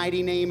 in the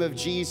mighty name of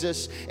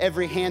Jesus,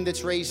 every hand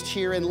that's raised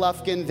here in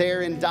Lufkin,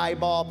 there in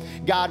Diboll,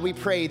 God, we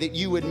pray that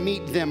you would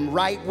meet them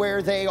right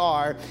where they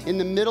are, in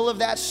the middle of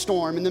that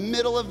storm, in the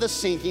middle of the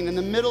sinking, in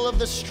the middle of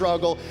the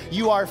struggle.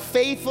 You are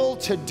faithful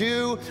to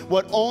do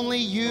what only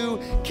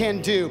you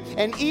can do.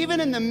 And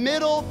even in the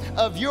middle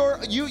of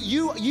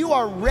you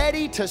are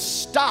ready to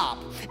stop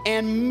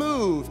and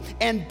move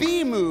and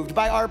be moved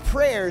by our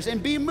prayers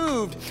and be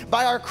moved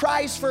by our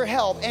cries for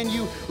help. And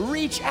you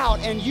reach out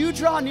and you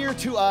draw near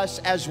to us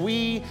as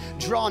we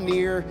draw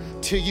near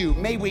to you.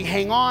 May we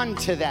hang on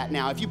to that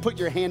now. If you put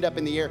your hand up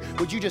in the air,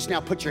 would you just now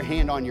put your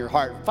hand on your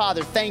heart?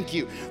 Father, thank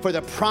you for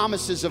the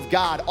promises of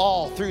God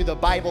all through the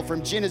Bible,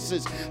 from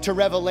Genesis to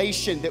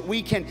Revelation, that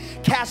we can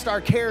cast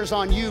our cares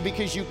on you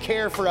because you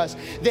care for us,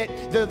 that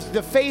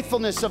the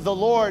faithfulness of the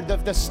Lord,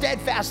 the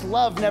steadfast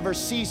love never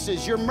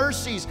ceases, your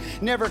mercies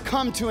never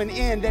come to an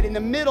end, that in the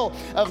middle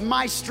of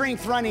my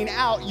strength running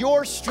out,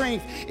 your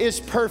strength is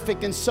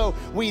perfect. And so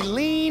we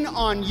lean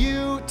on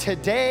you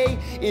today.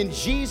 In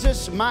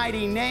Jesus'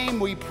 mighty name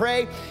we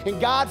pray. And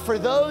God, for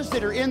those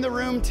that are in the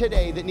room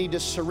today that need to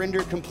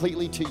surrender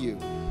completely to you,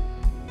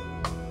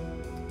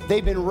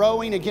 they've been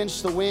rowing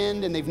against the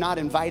wind and they've not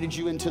invited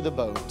you into the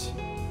boat.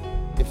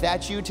 If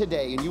that's you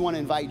today and you want to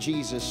invite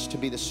Jesus to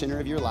be the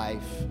center of your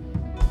life,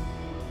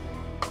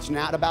 it's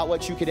not about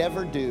what you could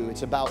ever do.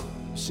 It's about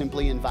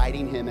simply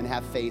inviting him, and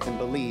have faith and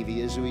believe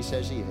he is who he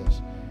says he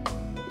is.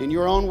 In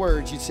your own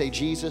words, you'd say,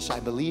 Jesus,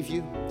 I believe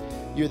you.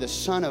 You're the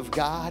Son of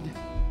God.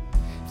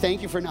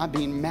 Thank you for not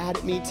being mad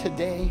at me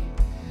today,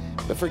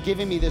 but for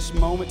giving me this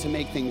moment to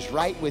make things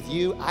right with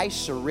you. I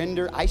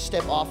surrender. I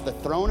step off the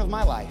throne of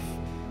my life.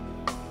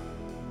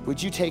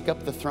 Would you take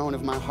up the throne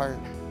of my heart?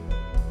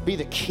 Be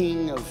the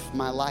king of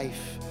my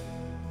life.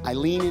 I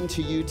lean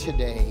into you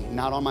today,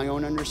 not on my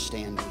own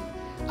understanding.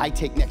 I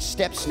take next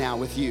steps now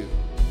with you.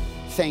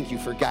 Thank you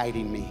for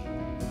guiding me.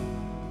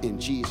 In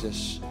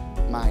Jesus'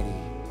 mighty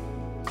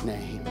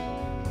name.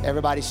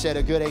 Everybody said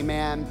a good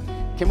amen.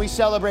 Can we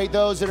celebrate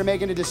those that are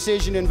making a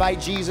decision to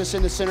invite Jesus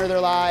in the center of their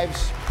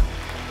lives?